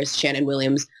leaders, Shannon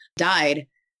Williams, died.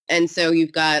 And so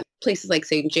you've got places like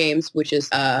St. James, which is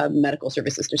medical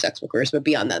services for sex workers, but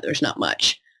beyond that, there's not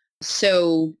much.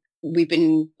 So we've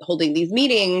been holding these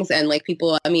meetings, and like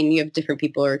people, I mean, you have different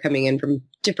people who are coming in from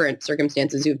different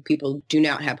circumstances. You have people do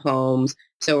not have homes.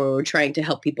 So we're trying to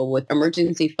help people with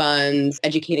emergency funds,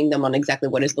 educating them on exactly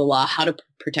what is the law, how to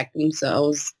protect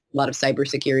themselves, a lot of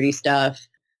cybersecurity stuff.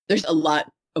 There's a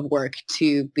lot of work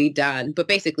to be done, but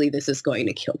basically this is going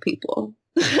to kill people.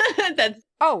 That's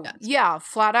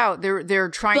flat out. They're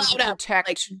trying flat to out, protect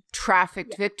like,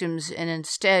 trafficked victims, and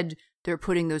instead they're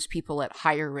putting those people at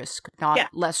higher risk, not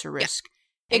lesser risk.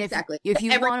 And exactly. If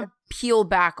you want to peel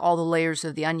back all the layers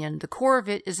of the onion, the core of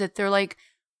it is that they're like,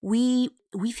 we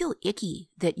feel icky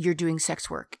that you're doing sex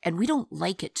work, and we don't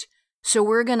like it. So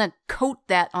we're going to coat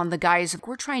that on the guise of,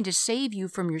 we're trying to save you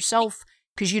from yourself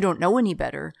because you don't know any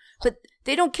better. But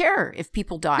they don't care if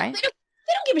people die. They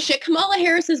don't give a shit. Kamala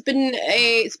Harris has been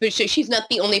she's not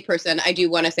the only person. I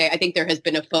do want to say, I think there has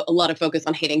been a lot of focus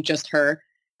on hating just her,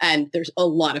 and there's a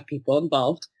lot of people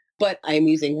involved, but I'm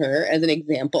using her as an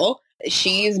example.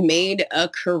 She's made a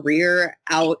career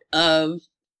out of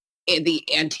the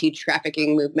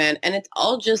anti-trafficking movement, and it's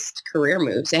all just career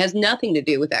moves. It has nothing to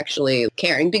do with actually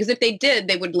caring, because if they did,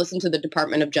 they would listen to the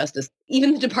Department of Justice.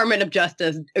 Even the Department of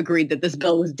Justice agreed that this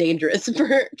bill was dangerous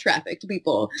for trafficked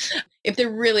people. If they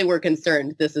really were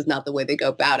concerned, this is not the way they go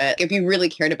about it. If you really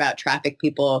cared about trafficked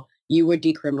people, you would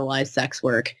decriminalize sex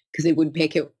work, because it would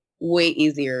make it way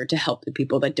easier to help the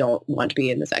people that don't want to be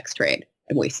in the sex trade,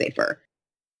 and way safer.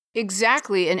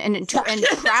 Exactly. And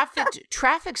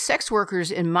trafficked sex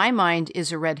workers, in my mind,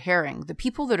 is a red herring. The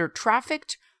people that are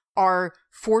trafficked are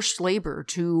forced labor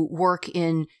to work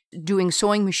in doing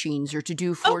sewing machines, or to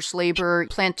do forced labor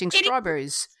planting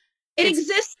strawberries. It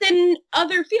exists in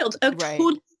other fields. I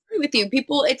totally agree with you.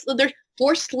 There's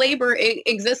forced labor. It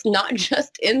exists not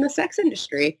just in the sex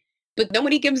industry, but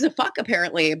nobody gives a fuck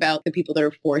apparently about the people that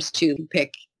are forced to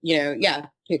pick,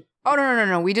 Oh,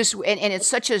 no. We just, and it's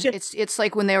such a, it's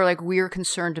like when they were like, we're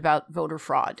concerned about voter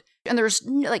fraud. And there's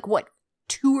like,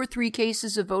 2 or 3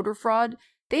 cases of voter fraud?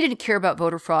 They didn't care about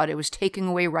voter fraud. It was taking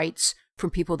away rights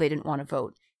from people they didn't want to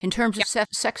vote. In terms of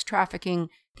sex trafficking,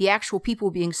 the actual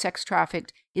people being sex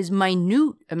trafficked is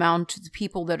minute amount of the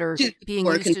people that are being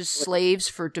used as slaves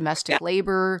for domestic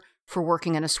labor, for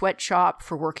working in a sweatshop,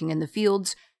 for working in the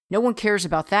fields. No one cares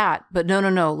about that. But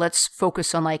no. Let's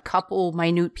focus on like couple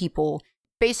minute people.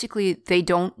 Basically, they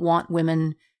don't want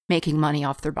women making money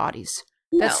off their bodies.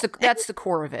 That's the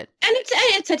core of it. And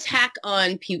it's attack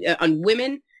on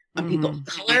women, on people of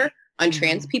color, on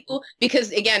trans people,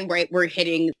 because again, we're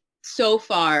hitting so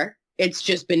far. It's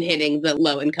just been hitting the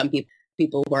low income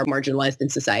people who are marginalized in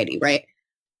society, right?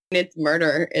 It's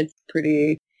murder. It's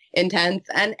pretty intense,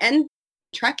 and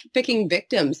trafficking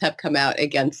victims have come out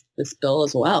against this bill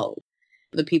as well.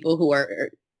 The people who are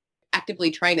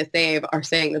actively trying to save are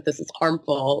saying that this is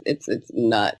harmful. It's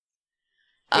nuts.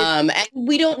 And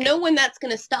we don't know when that's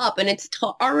going to stop. And it's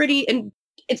already, and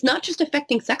it's not just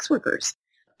affecting sex workers.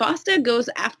 FOSTA goes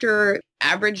after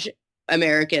average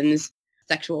Americans'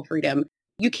 sexual freedom.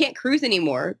 You can't cruise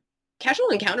anymore. Casual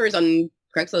encounters on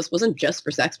Craigslist wasn't just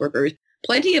for sex workers.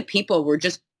 Plenty of people were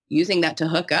just using that to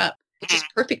hook up, which is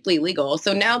perfectly legal.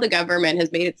 So now the government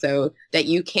has made it so that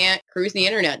you can't cruise the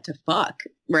internet to fuck,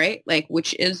 right? Like,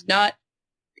 which is not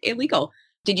illegal.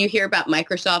 Did you hear about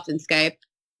Microsoft and Skype?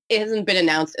 It hasn't been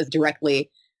announced as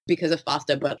directly because of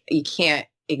FOSTA, but you can't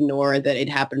ignore that it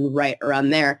happened right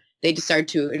around there. They just started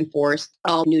to enforce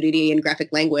all nudity and graphic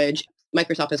language.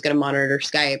 Microsoft is going to monitor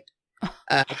Skype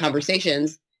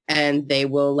conversations, and they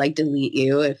will like delete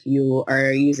you if you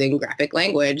are using graphic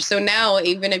language. So now,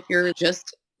 even if you're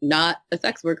just not a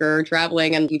sex worker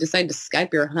traveling and you decide to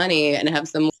Skype your honey and have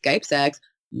some Skype sex,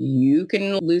 you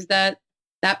can lose that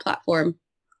platform.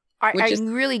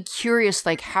 I'm really curious,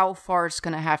 like, how far it's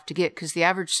going to have to get, because the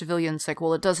average civilian's like,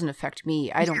 well, it doesn't affect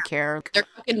me. I don't care. They're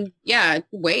fucking,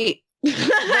 wait.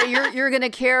 You're going to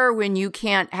care when you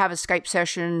can't have a Skype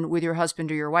session with your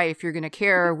husband or your wife. You're going to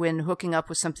care when hooking up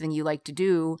with something you like to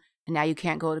do, and now you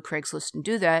can't go to Craigslist and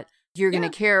do that. You're going to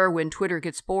care when Twitter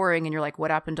gets boring and you're like,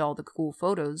 what happened to all the cool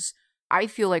photos? I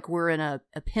feel like we're in a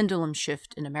pendulum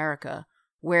shift in America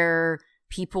where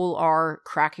people are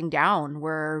cracking down,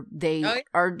 where they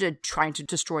are trying to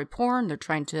destroy porn, they're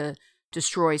trying to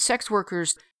destroy sex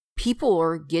workers. People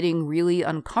are getting really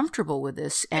uncomfortable with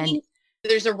this. And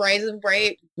there's a rise of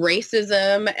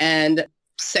racism and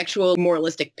sexual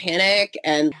moralistic panic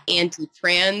and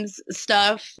anti-trans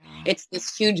stuff. It's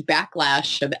this huge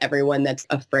backlash of everyone that's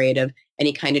afraid of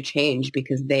any kind of change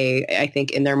because they, I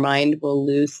think, in their mind will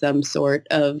lose some sort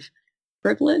of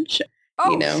privilege.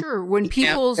 Oh, sure. When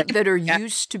people that are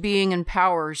used to being in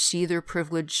power see their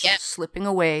privilege slipping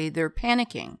away, they're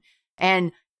panicking.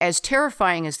 And as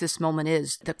terrifying as this moment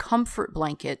is, the comfort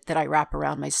blanket that I wrap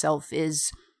around myself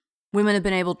is women have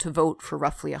been able to vote for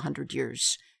roughly 100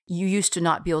 years. You used to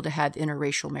not be able to have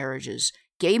interracial marriages.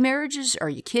 Gay marriages? Are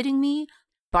you kidding me?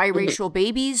 Biracial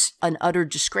babies? An utter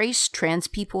disgrace. Trans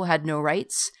people had no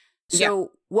rights.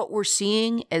 So what we're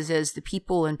seeing is as the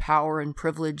people in power and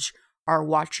privilege are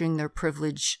watching their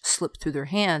privilege slip through their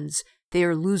hands, they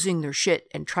are losing their shit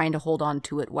and trying to hold on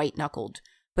to it white-knuckled.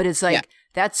 But it's like,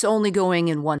 that's only going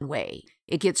in one way.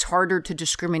 It gets harder to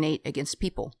discriminate against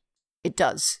people. It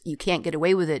does. You can't get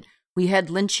away with it. We had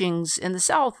lynchings in the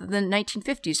South in the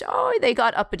 1950s. Oh, they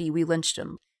got uppity. We lynched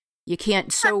them. You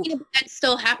can't. So that's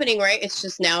still happening, right? It's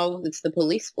just now it's the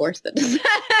police force that does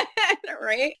that,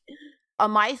 right?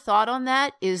 My thought on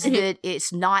that is that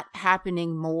it's not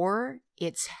happening more.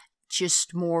 It's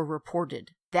just more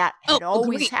reported. That had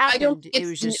always happened.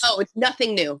 It's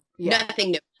nothing new.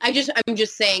 Nothing new. I'm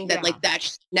just saying that like that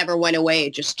just never went away.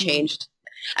 It just changed.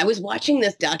 I was watching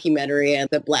this documentary on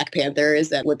the Black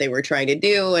Panthers and what they were trying to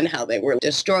do and how they were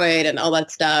destroyed and all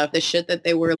that stuff. The shit that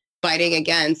they were fighting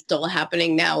against still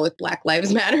happening now with Black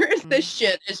Lives Matter. This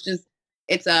shit is just,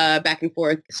 it's a back and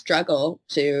forth struggle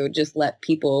to just let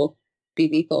people be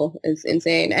people. It's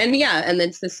insane. And and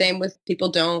it's the same with people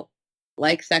don't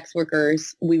like sex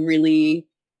workers. We really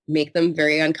make them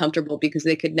very uncomfortable because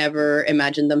they could never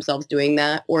imagine themselves doing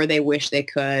that, or they wish they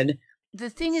could. The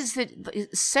thing is that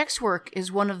sex work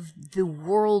is one of the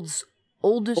world's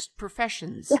oldest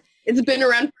professions. Yeah, it's been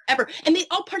around forever, and they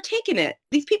all partake in it.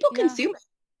 These people consume it.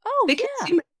 Oh, they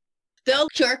consume it. They'll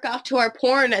jerk off to our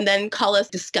porn and then call us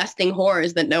disgusting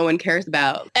whores that no one cares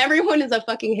about. Everyone is a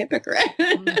fucking hypocrite.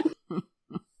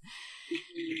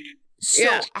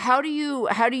 So how do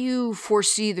you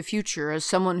foresee the future as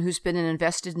someone who's been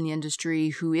invested in the industry,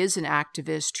 who is an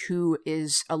activist, who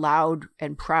is a loud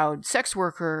and proud sex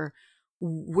worker?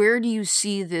 Where do you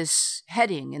see this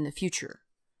heading in the future?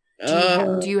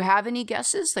 Do you have any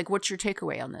guesses? Like, what's your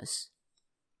takeaway on this?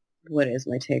 What is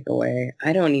my takeaway?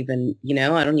 I don't even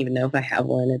know if I have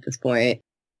one at this point.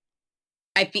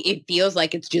 It feels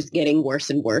like it's just getting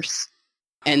worse and worse,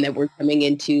 and that we're coming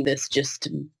into this just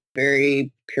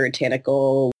very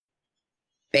puritanical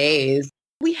phase.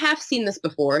 We have seen this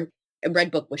before. Red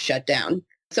Book was shut down.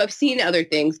 So I've seen other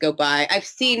things go by. I've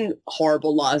seen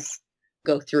horrible laws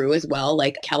go through as well.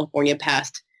 Like California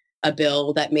passed a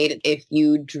bill that made it if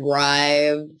you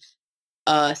drive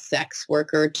a sex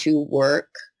worker to work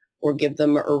or give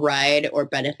them a ride or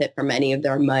benefit from any of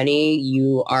their money,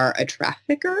 you are a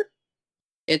trafficker.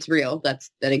 It's real. That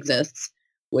exists,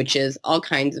 which is all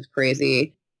kinds of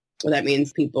crazy. That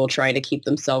means people trying to keep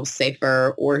themselves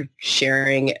safer or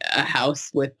sharing a house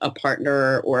with a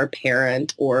partner or a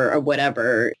parent or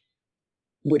whatever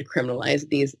would criminalize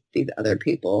these other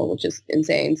people, which is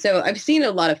insane. So I've seen a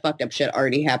lot of fucked up shit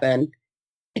already happen.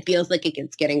 It feels like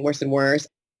it's getting worse and worse.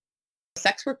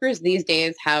 Sex workers these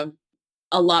days have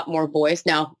a lot more voice.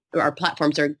 Now our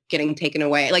platforms are getting taken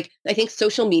away. Like, I think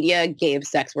social media gave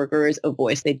sex workers a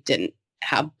voice they didn't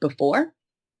have before.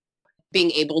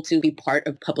 Being able to be part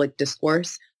of public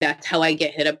discourse. That's how I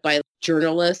get hit up by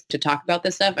journalists to talk about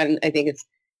this stuff. And I think it's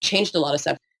changed a lot of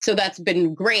stuff. So that's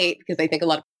been great because I think a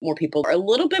lot more people are a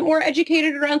little bit more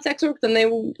educated around sex work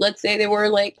than let's say they were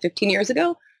like 15 years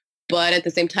ago. But at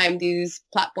the same time, these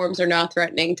platforms are now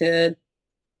threatening to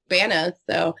ban us.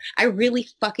 So I really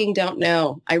fucking don't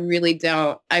know. I really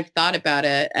don't. I've thought about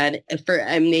it. And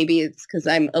maybe it's because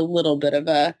I'm a little bit of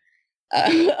a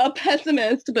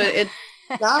pessimist, but it's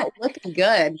not looking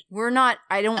good. We're not.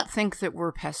 I don't think that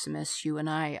we're pessimists, you and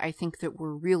I. I think that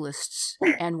we're realists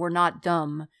and we're not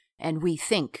dumb. And we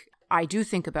think. I do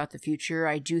think about the future.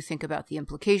 I do think about the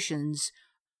implications.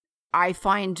 I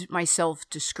find myself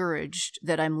discouraged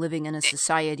that I'm living in a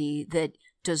society that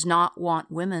does not want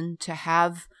women to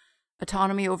have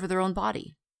autonomy over their own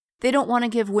body. They don't want to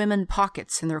give women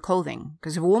pockets in their clothing,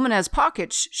 because if a woman has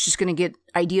pockets, she's going to get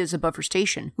ideas above her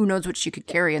station. Who knows what she could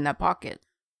carry in that pocket?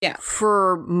 Yeah.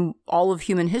 For all of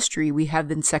human history, we have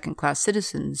been second-class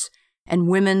citizens, and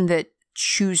women that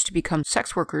choose to become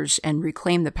sex workers and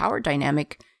reclaim the power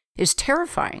dynamic is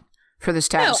terrifying for the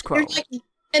status quo.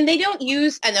 And they don't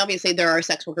use, and obviously there are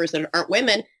sex workers that aren't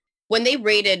women. When they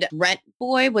raided Rent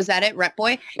Boy, was that it? Rent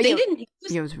Boy? They didn't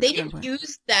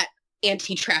use that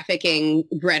anti-trafficking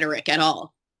rhetoric at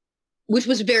all, which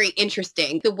was very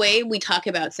interesting. The way we talk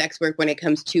about sex work when it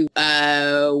comes to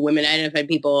women-identified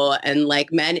people and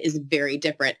like men is very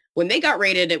different. When they got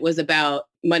raided, it was about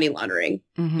money laundering,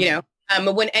 you know?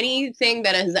 When anything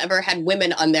that has ever had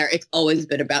women on there, it's always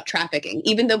been about trafficking.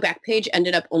 Even though Backpage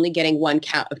ended up only getting one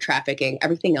count of trafficking,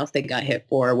 everything else they got hit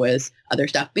for was other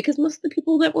stuff because most of the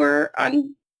people that were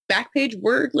on Backpage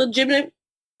were legitimate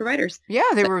providers. Yeah,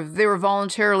 they were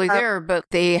voluntarily there, but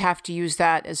they have to use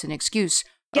that as an excuse.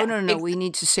 Yeah, no, we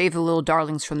need to save the little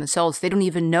darlings from the cells. They don't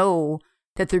even know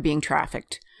that they're being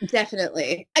trafficked.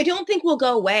 Definitely. I don't think we'll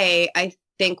go away. I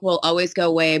think will always go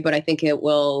away, but I think it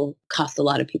will cost a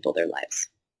lot of people their lives.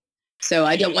 So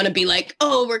I don't want to be like,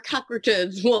 oh, we're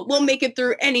cockroaches. We'll make it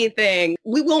through anything.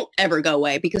 We won't ever go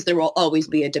away because there will always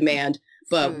be a demand.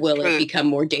 But will it become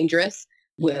more dangerous?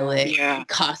 Will it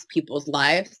cost people's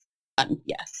lives?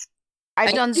 Yes.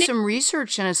 I've done some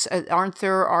research, and aren't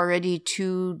there already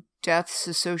 2 deaths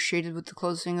associated with the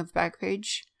closing of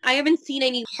Backpage? I haven't seen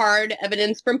any hard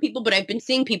evidence from people, but I've been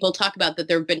seeing people talk about that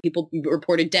there have been people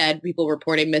reported dead, people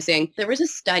reported missing. There was a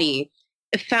study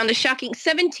that found a shocking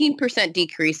 17%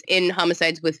 decrease in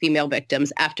homicides with female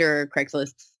victims after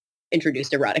Craigslist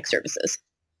introduced erotic services.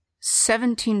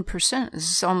 17%.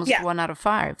 This is almost 1 out of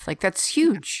 5. Like, that's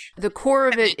huge. The core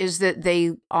of it is that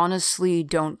they honestly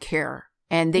don't care.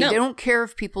 And they don't care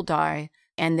if people die.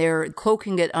 And they're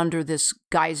cloaking it under this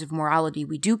guise of morality.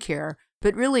 We do care.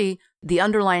 But really, the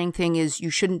underlying thing is you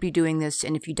shouldn't be doing this,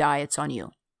 and if you die, it's on you.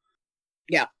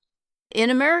 Yeah. In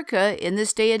America, in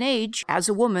this day and age, as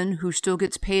a woman who still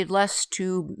gets paid less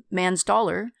to man's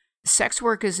dollar, sex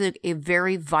work is a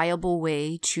very viable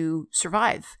way to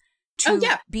survive, to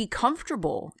be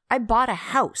comfortable. I bought a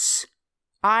house.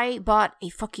 I bought a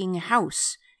fucking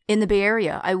house in the Bay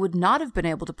Area. I would not have been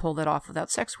able to pull that off without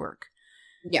sex work.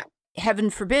 Yeah. Heaven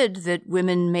forbid that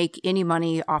women make any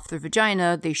money off their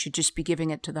vagina. They should just be giving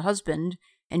it to the husband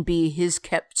and be his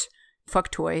kept fuck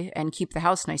toy and keep the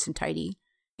house nice and tidy.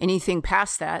 Anything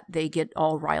past that, they get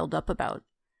all riled up about.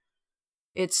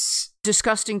 It's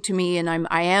disgusting to me, and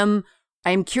I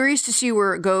am curious to see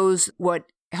where it goes. What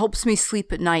helps me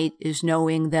sleep at night is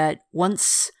knowing that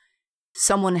once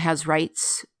someone has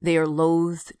rights, they are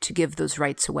loath to give those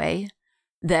rights away.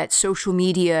 That social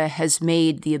media has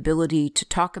made the ability to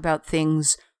talk about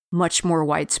things much more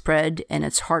widespread, and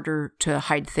it's harder to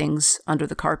hide things under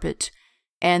the carpet.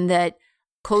 And that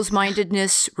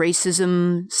closed-mindedness,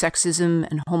 racism, sexism,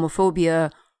 and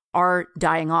homophobia are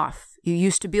dying off. You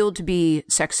used to be able to be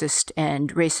sexist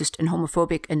and racist and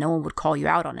homophobic, and no one would call you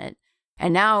out on it.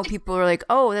 And now people are like,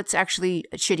 oh, that's actually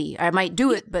shitty. I might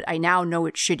do it, but I now know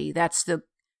it's shitty. That's the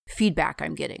feedback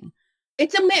I'm getting.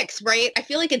 It's a mix, right? I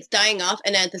feel like it's dying off,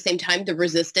 and at the same time, the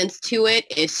resistance to it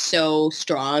is so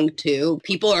strong too.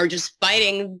 People are just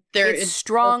fighting. It's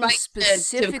strong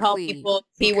specifically to call people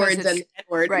C-words and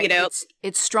N-words. Right. You know,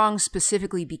 it's strong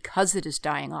specifically because it is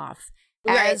dying off.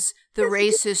 As the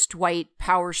racist white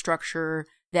power structure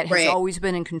that has always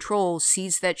been in control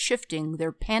sees that shifting,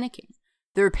 they're panicking.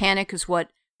 Their panic is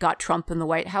what got Trump in the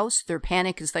White House. Their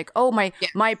panic is like, oh,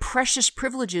 my precious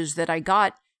privileges that I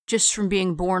got just from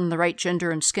being born the right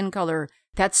gender and skin color,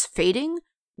 that's fading?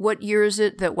 What year is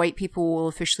it that white people will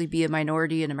officially be a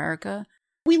minority in America?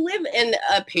 We live in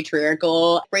a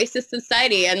patriarchal, racist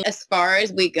society, and as far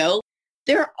as we go,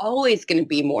 there are always going to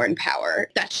be more in power.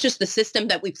 That's just the system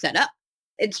that we've set up.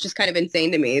 It's just kind of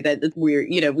insane to me that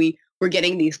we're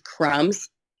getting these crumbs.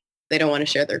 They don't want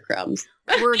to share their crumbs.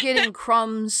 We're getting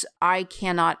crumbs. I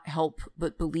cannot help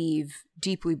but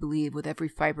deeply believe with every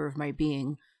fiber of my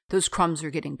being, those crumbs are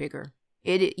getting bigger.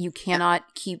 You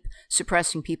cannot keep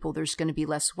suppressing people. There's going to be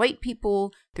less white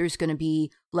people. There's going to be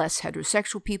less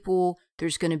heterosexual people.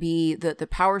 There's going to be the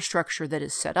power structure that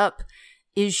is set up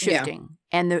is shifting.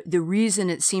 Yeah. And the reason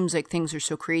it seems like things are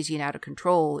so crazy and out of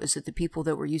control is that the people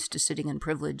that were used to sitting in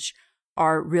privilege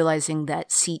are realizing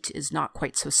that seat is not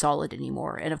quite so solid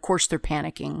anymore. And of course they're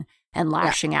panicking and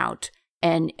lashing out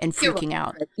and freaking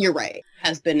out. You're right.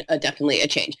 Has been definitely a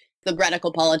change. The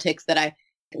radical politics that I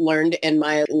learned in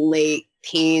my late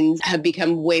teens have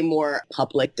become way more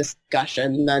public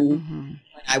discussion than when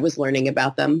I was learning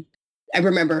about them. I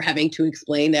remember having to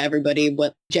explain to everybody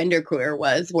what genderqueer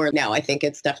was, where now I think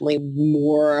it's definitely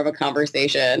more of a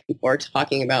conversation or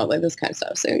talking about like this kind of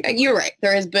stuff. So you're right.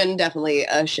 There has been definitely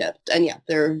a shift. And yeah,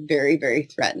 they're very, very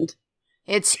threatened.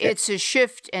 It's a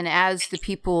shift. And as the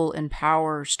people in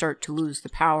power start to lose the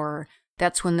power,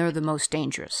 that's when they're the most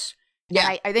dangerous.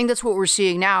 Yeah. I think that's what we're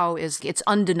seeing now is it's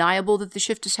undeniable that the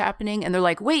shift is happening. And they're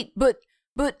like, wait,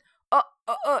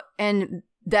 and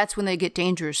that's when they get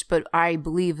dangerous. But I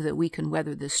believe that we can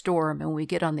weather this storm. And when we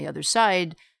get on the other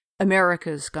side,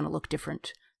 America is going to look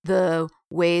different. The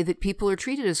way that people are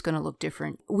treated is going to look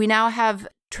different. We now have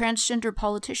transgender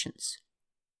politicians.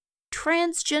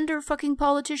 Transgender fucking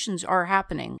politicians are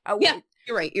happening. Yeah,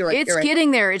 you're right. It's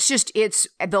getting there. It's just,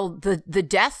 the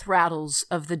death rattles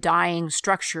of the dying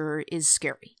structure is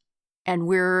scary. And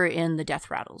we're in the death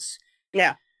rattles.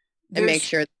 Yeah. And make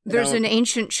sure. There's an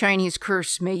ancient Chinese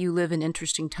curse, may you live in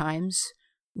interesting times.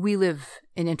 We live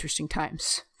in interesting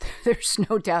times. There's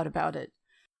no doubt about it.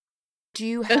 Do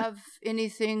you have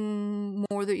anything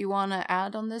more that you want to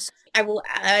add on this? I will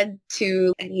add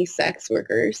to any sex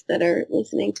workers that are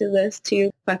listening to this to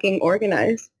fucking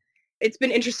organize. It's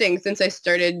been interesting since I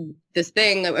started this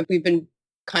thing. We've been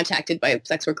contacted by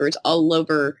sex workers all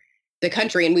over the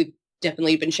country, and we've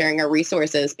definitely been sharing our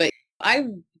resources. But I've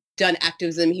done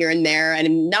activism here and there, and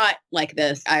I'm not like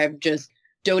this. I've just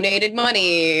donated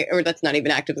money, or that's not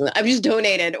even activism. I've just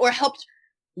donated or helped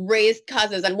raise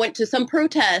causes and went to some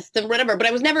protests and whatever, but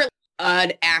I was never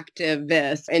an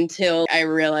activist until I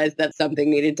realized that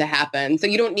something needed to happen. So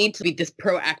you don't need to be this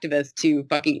pro-activist to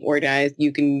fucking organize.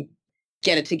 You can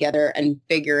get it together and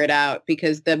figure it out,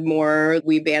 because the more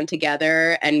we band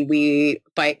together and we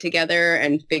fight together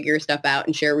and figure stuff out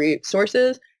and share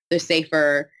resources, the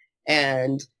safer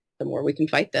and the more we can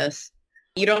fight this.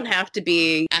 You don't have to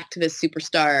be activist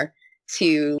superstar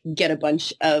to get a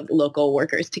bunch of local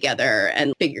workers together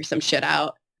and figure some shit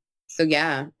out. So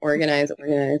yeah, organize.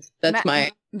 That's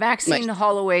Maxine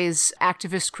Holloway's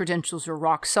activist credentials are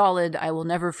rock solid. I will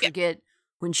never forget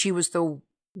when she was the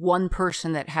one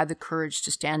person that had the courage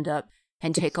to stand up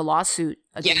and take a lawsuit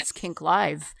against Kink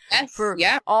Live.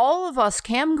 Yes. All of us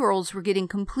cam girls were getting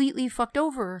completely fucked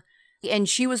over. And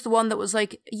she was the one that was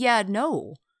like, yeah,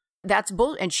 no. That's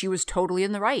bull, and she was totally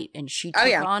in the right, and she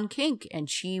took on Kink, and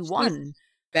she won.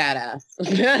 Badass.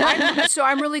 So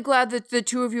I'm really glad that the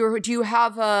two of you do you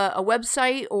have a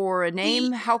website or a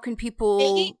name? How can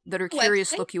people that are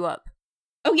curious look you up?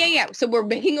 Oh, yeah. So we're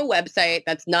making a website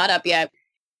that's not up yet.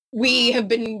 We have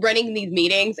been running these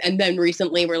meetings, and then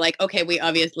recently we're like, okay, we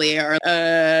obviously are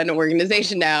an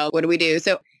organization now. What do we do?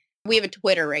 So we have a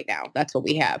Twitter right now. That's what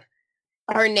we have.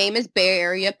 Our name is Bay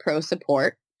Area Pro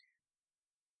Support.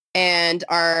 And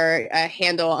our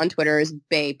handle on Twitter is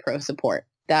Bay Pro Support.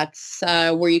 That's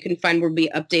where you can find we'll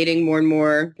be updating more and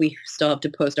more. We still have to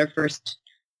post our first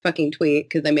fucking tweet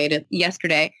because I made it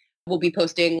yesterday. We'll be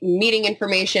posting meeting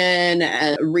information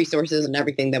and resources and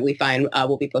everything that we find.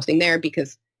 We'll be posting there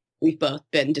because we've both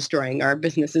been destroying our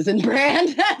businesses and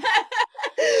brand.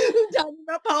 Talking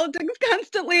about politics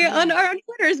constantly on our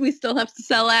Twitters. We still have to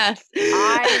sell ass.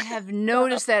 I have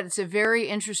noticed that it's a very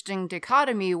interesting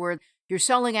dichotomy where you're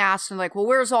selling ass and like, well,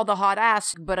 where's all the hot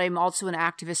ass? But I'm also an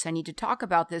activist. I need to talk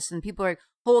about this. And people are like,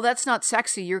 oh, that's not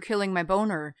sexy. You're killing my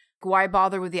boner. Why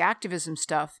bother with the activism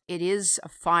stuff? It is a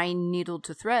fine needle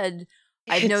to thread.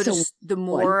 I've noticed the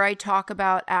more I talk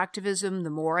about activism, the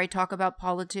more I talk about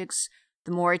politics,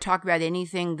 the more I talk about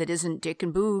anything that isn't dick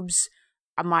and boobs,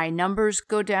 my numbers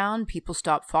go down. People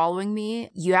stop following me.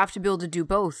 You have to be able to do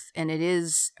both. And it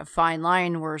is a fine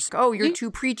line where it's like, oh, you're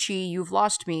too preachy. You've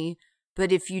lost me.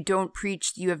 But if you don't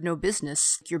preach, you have no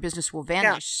business. Your business will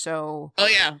vanish. So,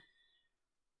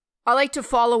 I like to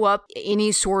follow up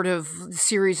any sort of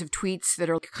series of tweets that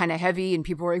are kind of heavy and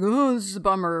people are like, oh, this is a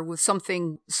bummer, with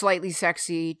something slightly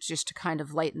sexy just to kind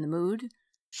of lighten the mood.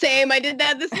 Same. I did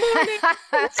that this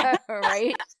morning.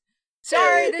 Right?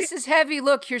 Sorry, this is heavy.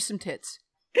 Look, here's some tits.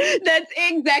 That's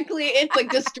exactly, it's like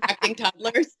distracting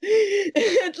toddlers.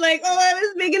 It's like, oh, that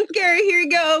was big and scary. Here you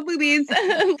go, boobies.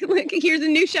 Look, here's a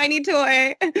new shiny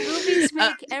toy. Boobies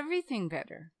make everything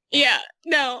better. Yeah,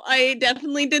 no, I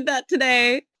definitely did that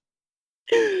today.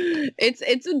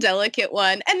 It's a delicate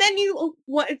one. And then you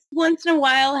once in a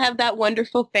while have that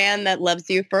wonderful fan that loves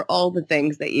you for all the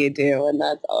things that you do, and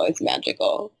that's always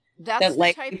magical. That's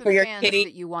the type of fans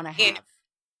that you want to have.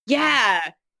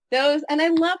 Yeah, those, and I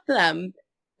love them.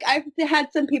 I've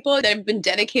had some people that have been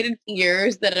dedicated for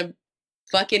years that have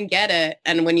fucking get it.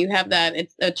 And when you have that,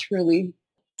 it's a truly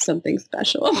something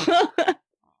special.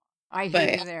 I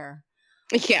hear you there.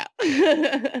 Yeah.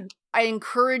 I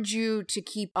encourage you to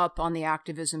keep up on the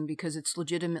activism because it's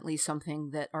legitimately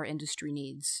something that our industry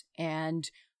needs.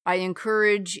 And I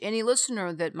encourage any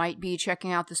listener that might be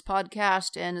checking out this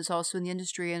podcast and is also in the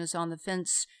industry and is on the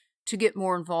fence to get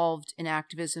more involved in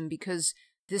activism, because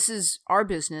this is our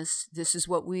business. This is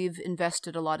what we've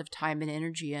invested a lot of time and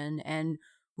energy in. And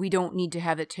we don't need to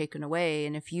have it taken away.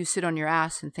 And if you sit on your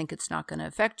ass and think it's not going to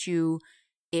affect you,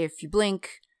 if you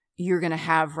blink, you're going to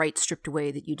have rights stripped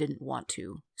away that you didn't want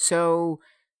to. So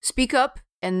speak up,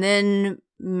 and then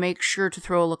make sure to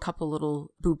throw a couple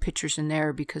little boob pictures in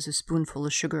there, because a spoonful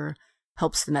of sugar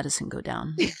helps the medicine go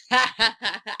down.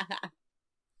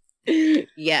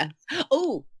 Yes.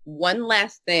 Oh, one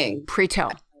last thing. Pray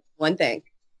tell. One thing.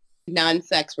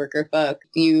 Non-sex worker folk,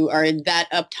 you are that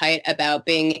uptight about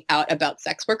being out about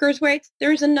sex workers' rights,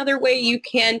 there's another way you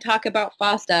can talk about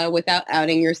FOSTA without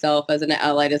outing yourself as an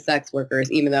ally to sex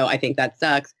workers, even though I think that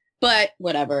sucks. But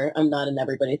whatever, I'm not in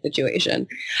everybody's situation.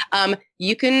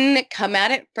 You can come at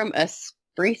it from a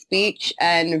free speech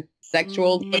and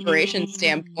sexual liberation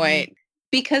standpoint.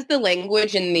 Because the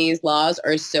language in these laws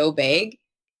are so vague,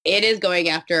 it is going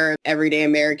after everyday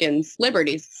Americans'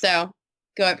 liberties. So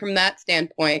go at it from that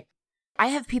standpoint. I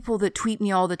have people that tweet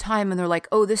me all the time, and they're like,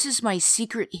 oh, this is my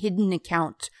secret hidden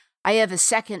account. I have a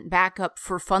second backup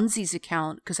for Funsies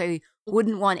account because I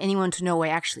wouldn't want anyone to know I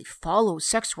actually follow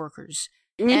sex workers.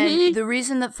 Mm-hmm. And the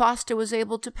reason that FOSTA was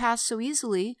able to pass so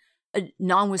easily,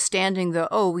 notwithstanding the,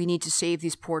 we need to save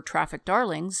these poor trafficked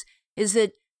darlings, is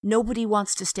that nobody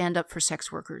wants to stand up for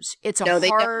sex workers. It's a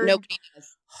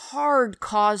hard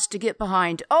cause to get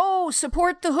behind. Oh,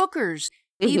 support the hookers.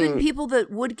 Even people that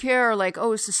would care are like,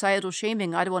 societal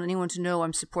shaming. I don't want anyone to know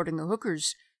I'm supporting the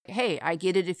hookers. Hey, I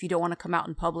get it if you don't want to come out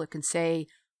in public and say,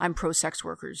 I'm pro-sex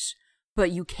workers.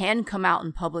 But you can come out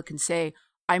in public and say,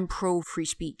 I'm pro-free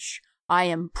speech. I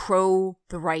am pro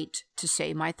the right to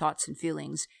say my thoughts and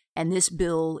feelings. And this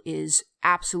bill is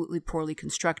absolutely poorly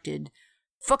constructed.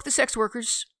 Fuck the sex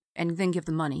workers, and then give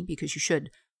them money, because you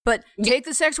should. But take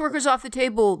the sex workers off the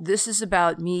table. This is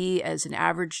about me as an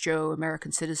average Joe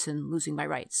American citizen losing my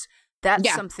rights.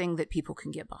 That's something that people can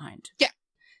get behind. Yeah.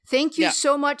 Thank you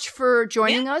so much for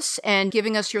joining us and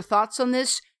giving us your thoughts on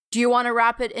this. Do you want to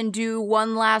wrap it and do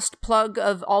one last plug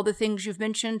of all the things you've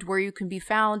mentioned, where you can be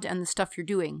found, and the stuff you're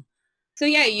doing? So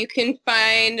you can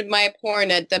find my porn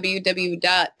at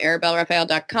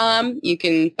www.arabellerafael.com. You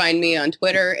can find me on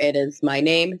Twitter. It is my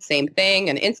name, same thing,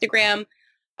 and Instagram.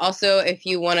 Also, if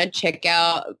you want to check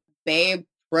out Babe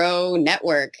Pro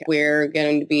Network, we're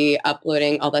going to be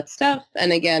uploading all that stuff.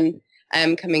 And again,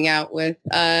 I'm coming out with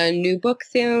a new book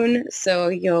soon, so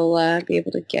you'll be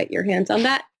able to get your hands on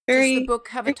that. Does the book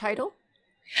have a title?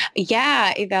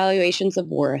 Yeah, Evaluations of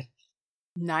Worth.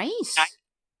 Nice.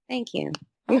 Thank you.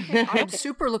 Okay, I'm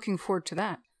super looking forward to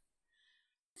that.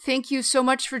 Thank you so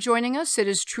much for joining us. It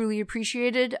is truly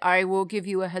appreciated. I will give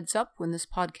you a heads up when this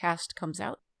podcast comes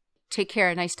out. Take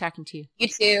care. Nice talking to you. You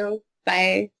too.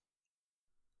 Bye.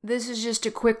 This is just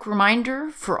a quick reminder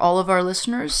for all of our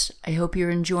listeners. I hope you're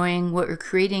enjoying what we're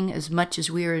creating as much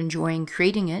as we are enjoying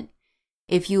creating it.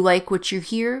 If you like what you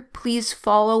hear, please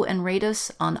follow and rate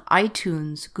us on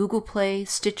iTunes, Google Play,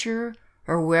 Stitcher,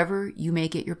 or wherever you may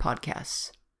get your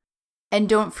podcasts. And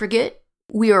don't forget,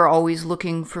 we are always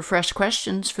looking for fresh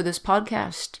questions for this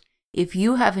podcast. If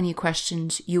you have any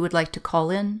questions you would like to call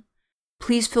in,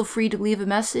 please feel free to leave a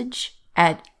message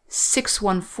at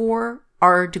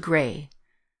 614-R-DeGray.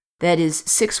 That is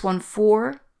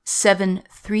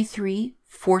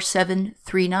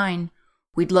 614-733-4739.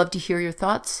 We'd love to hear your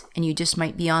thoughts, and you just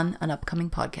might be on an upcoming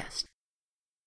podcast.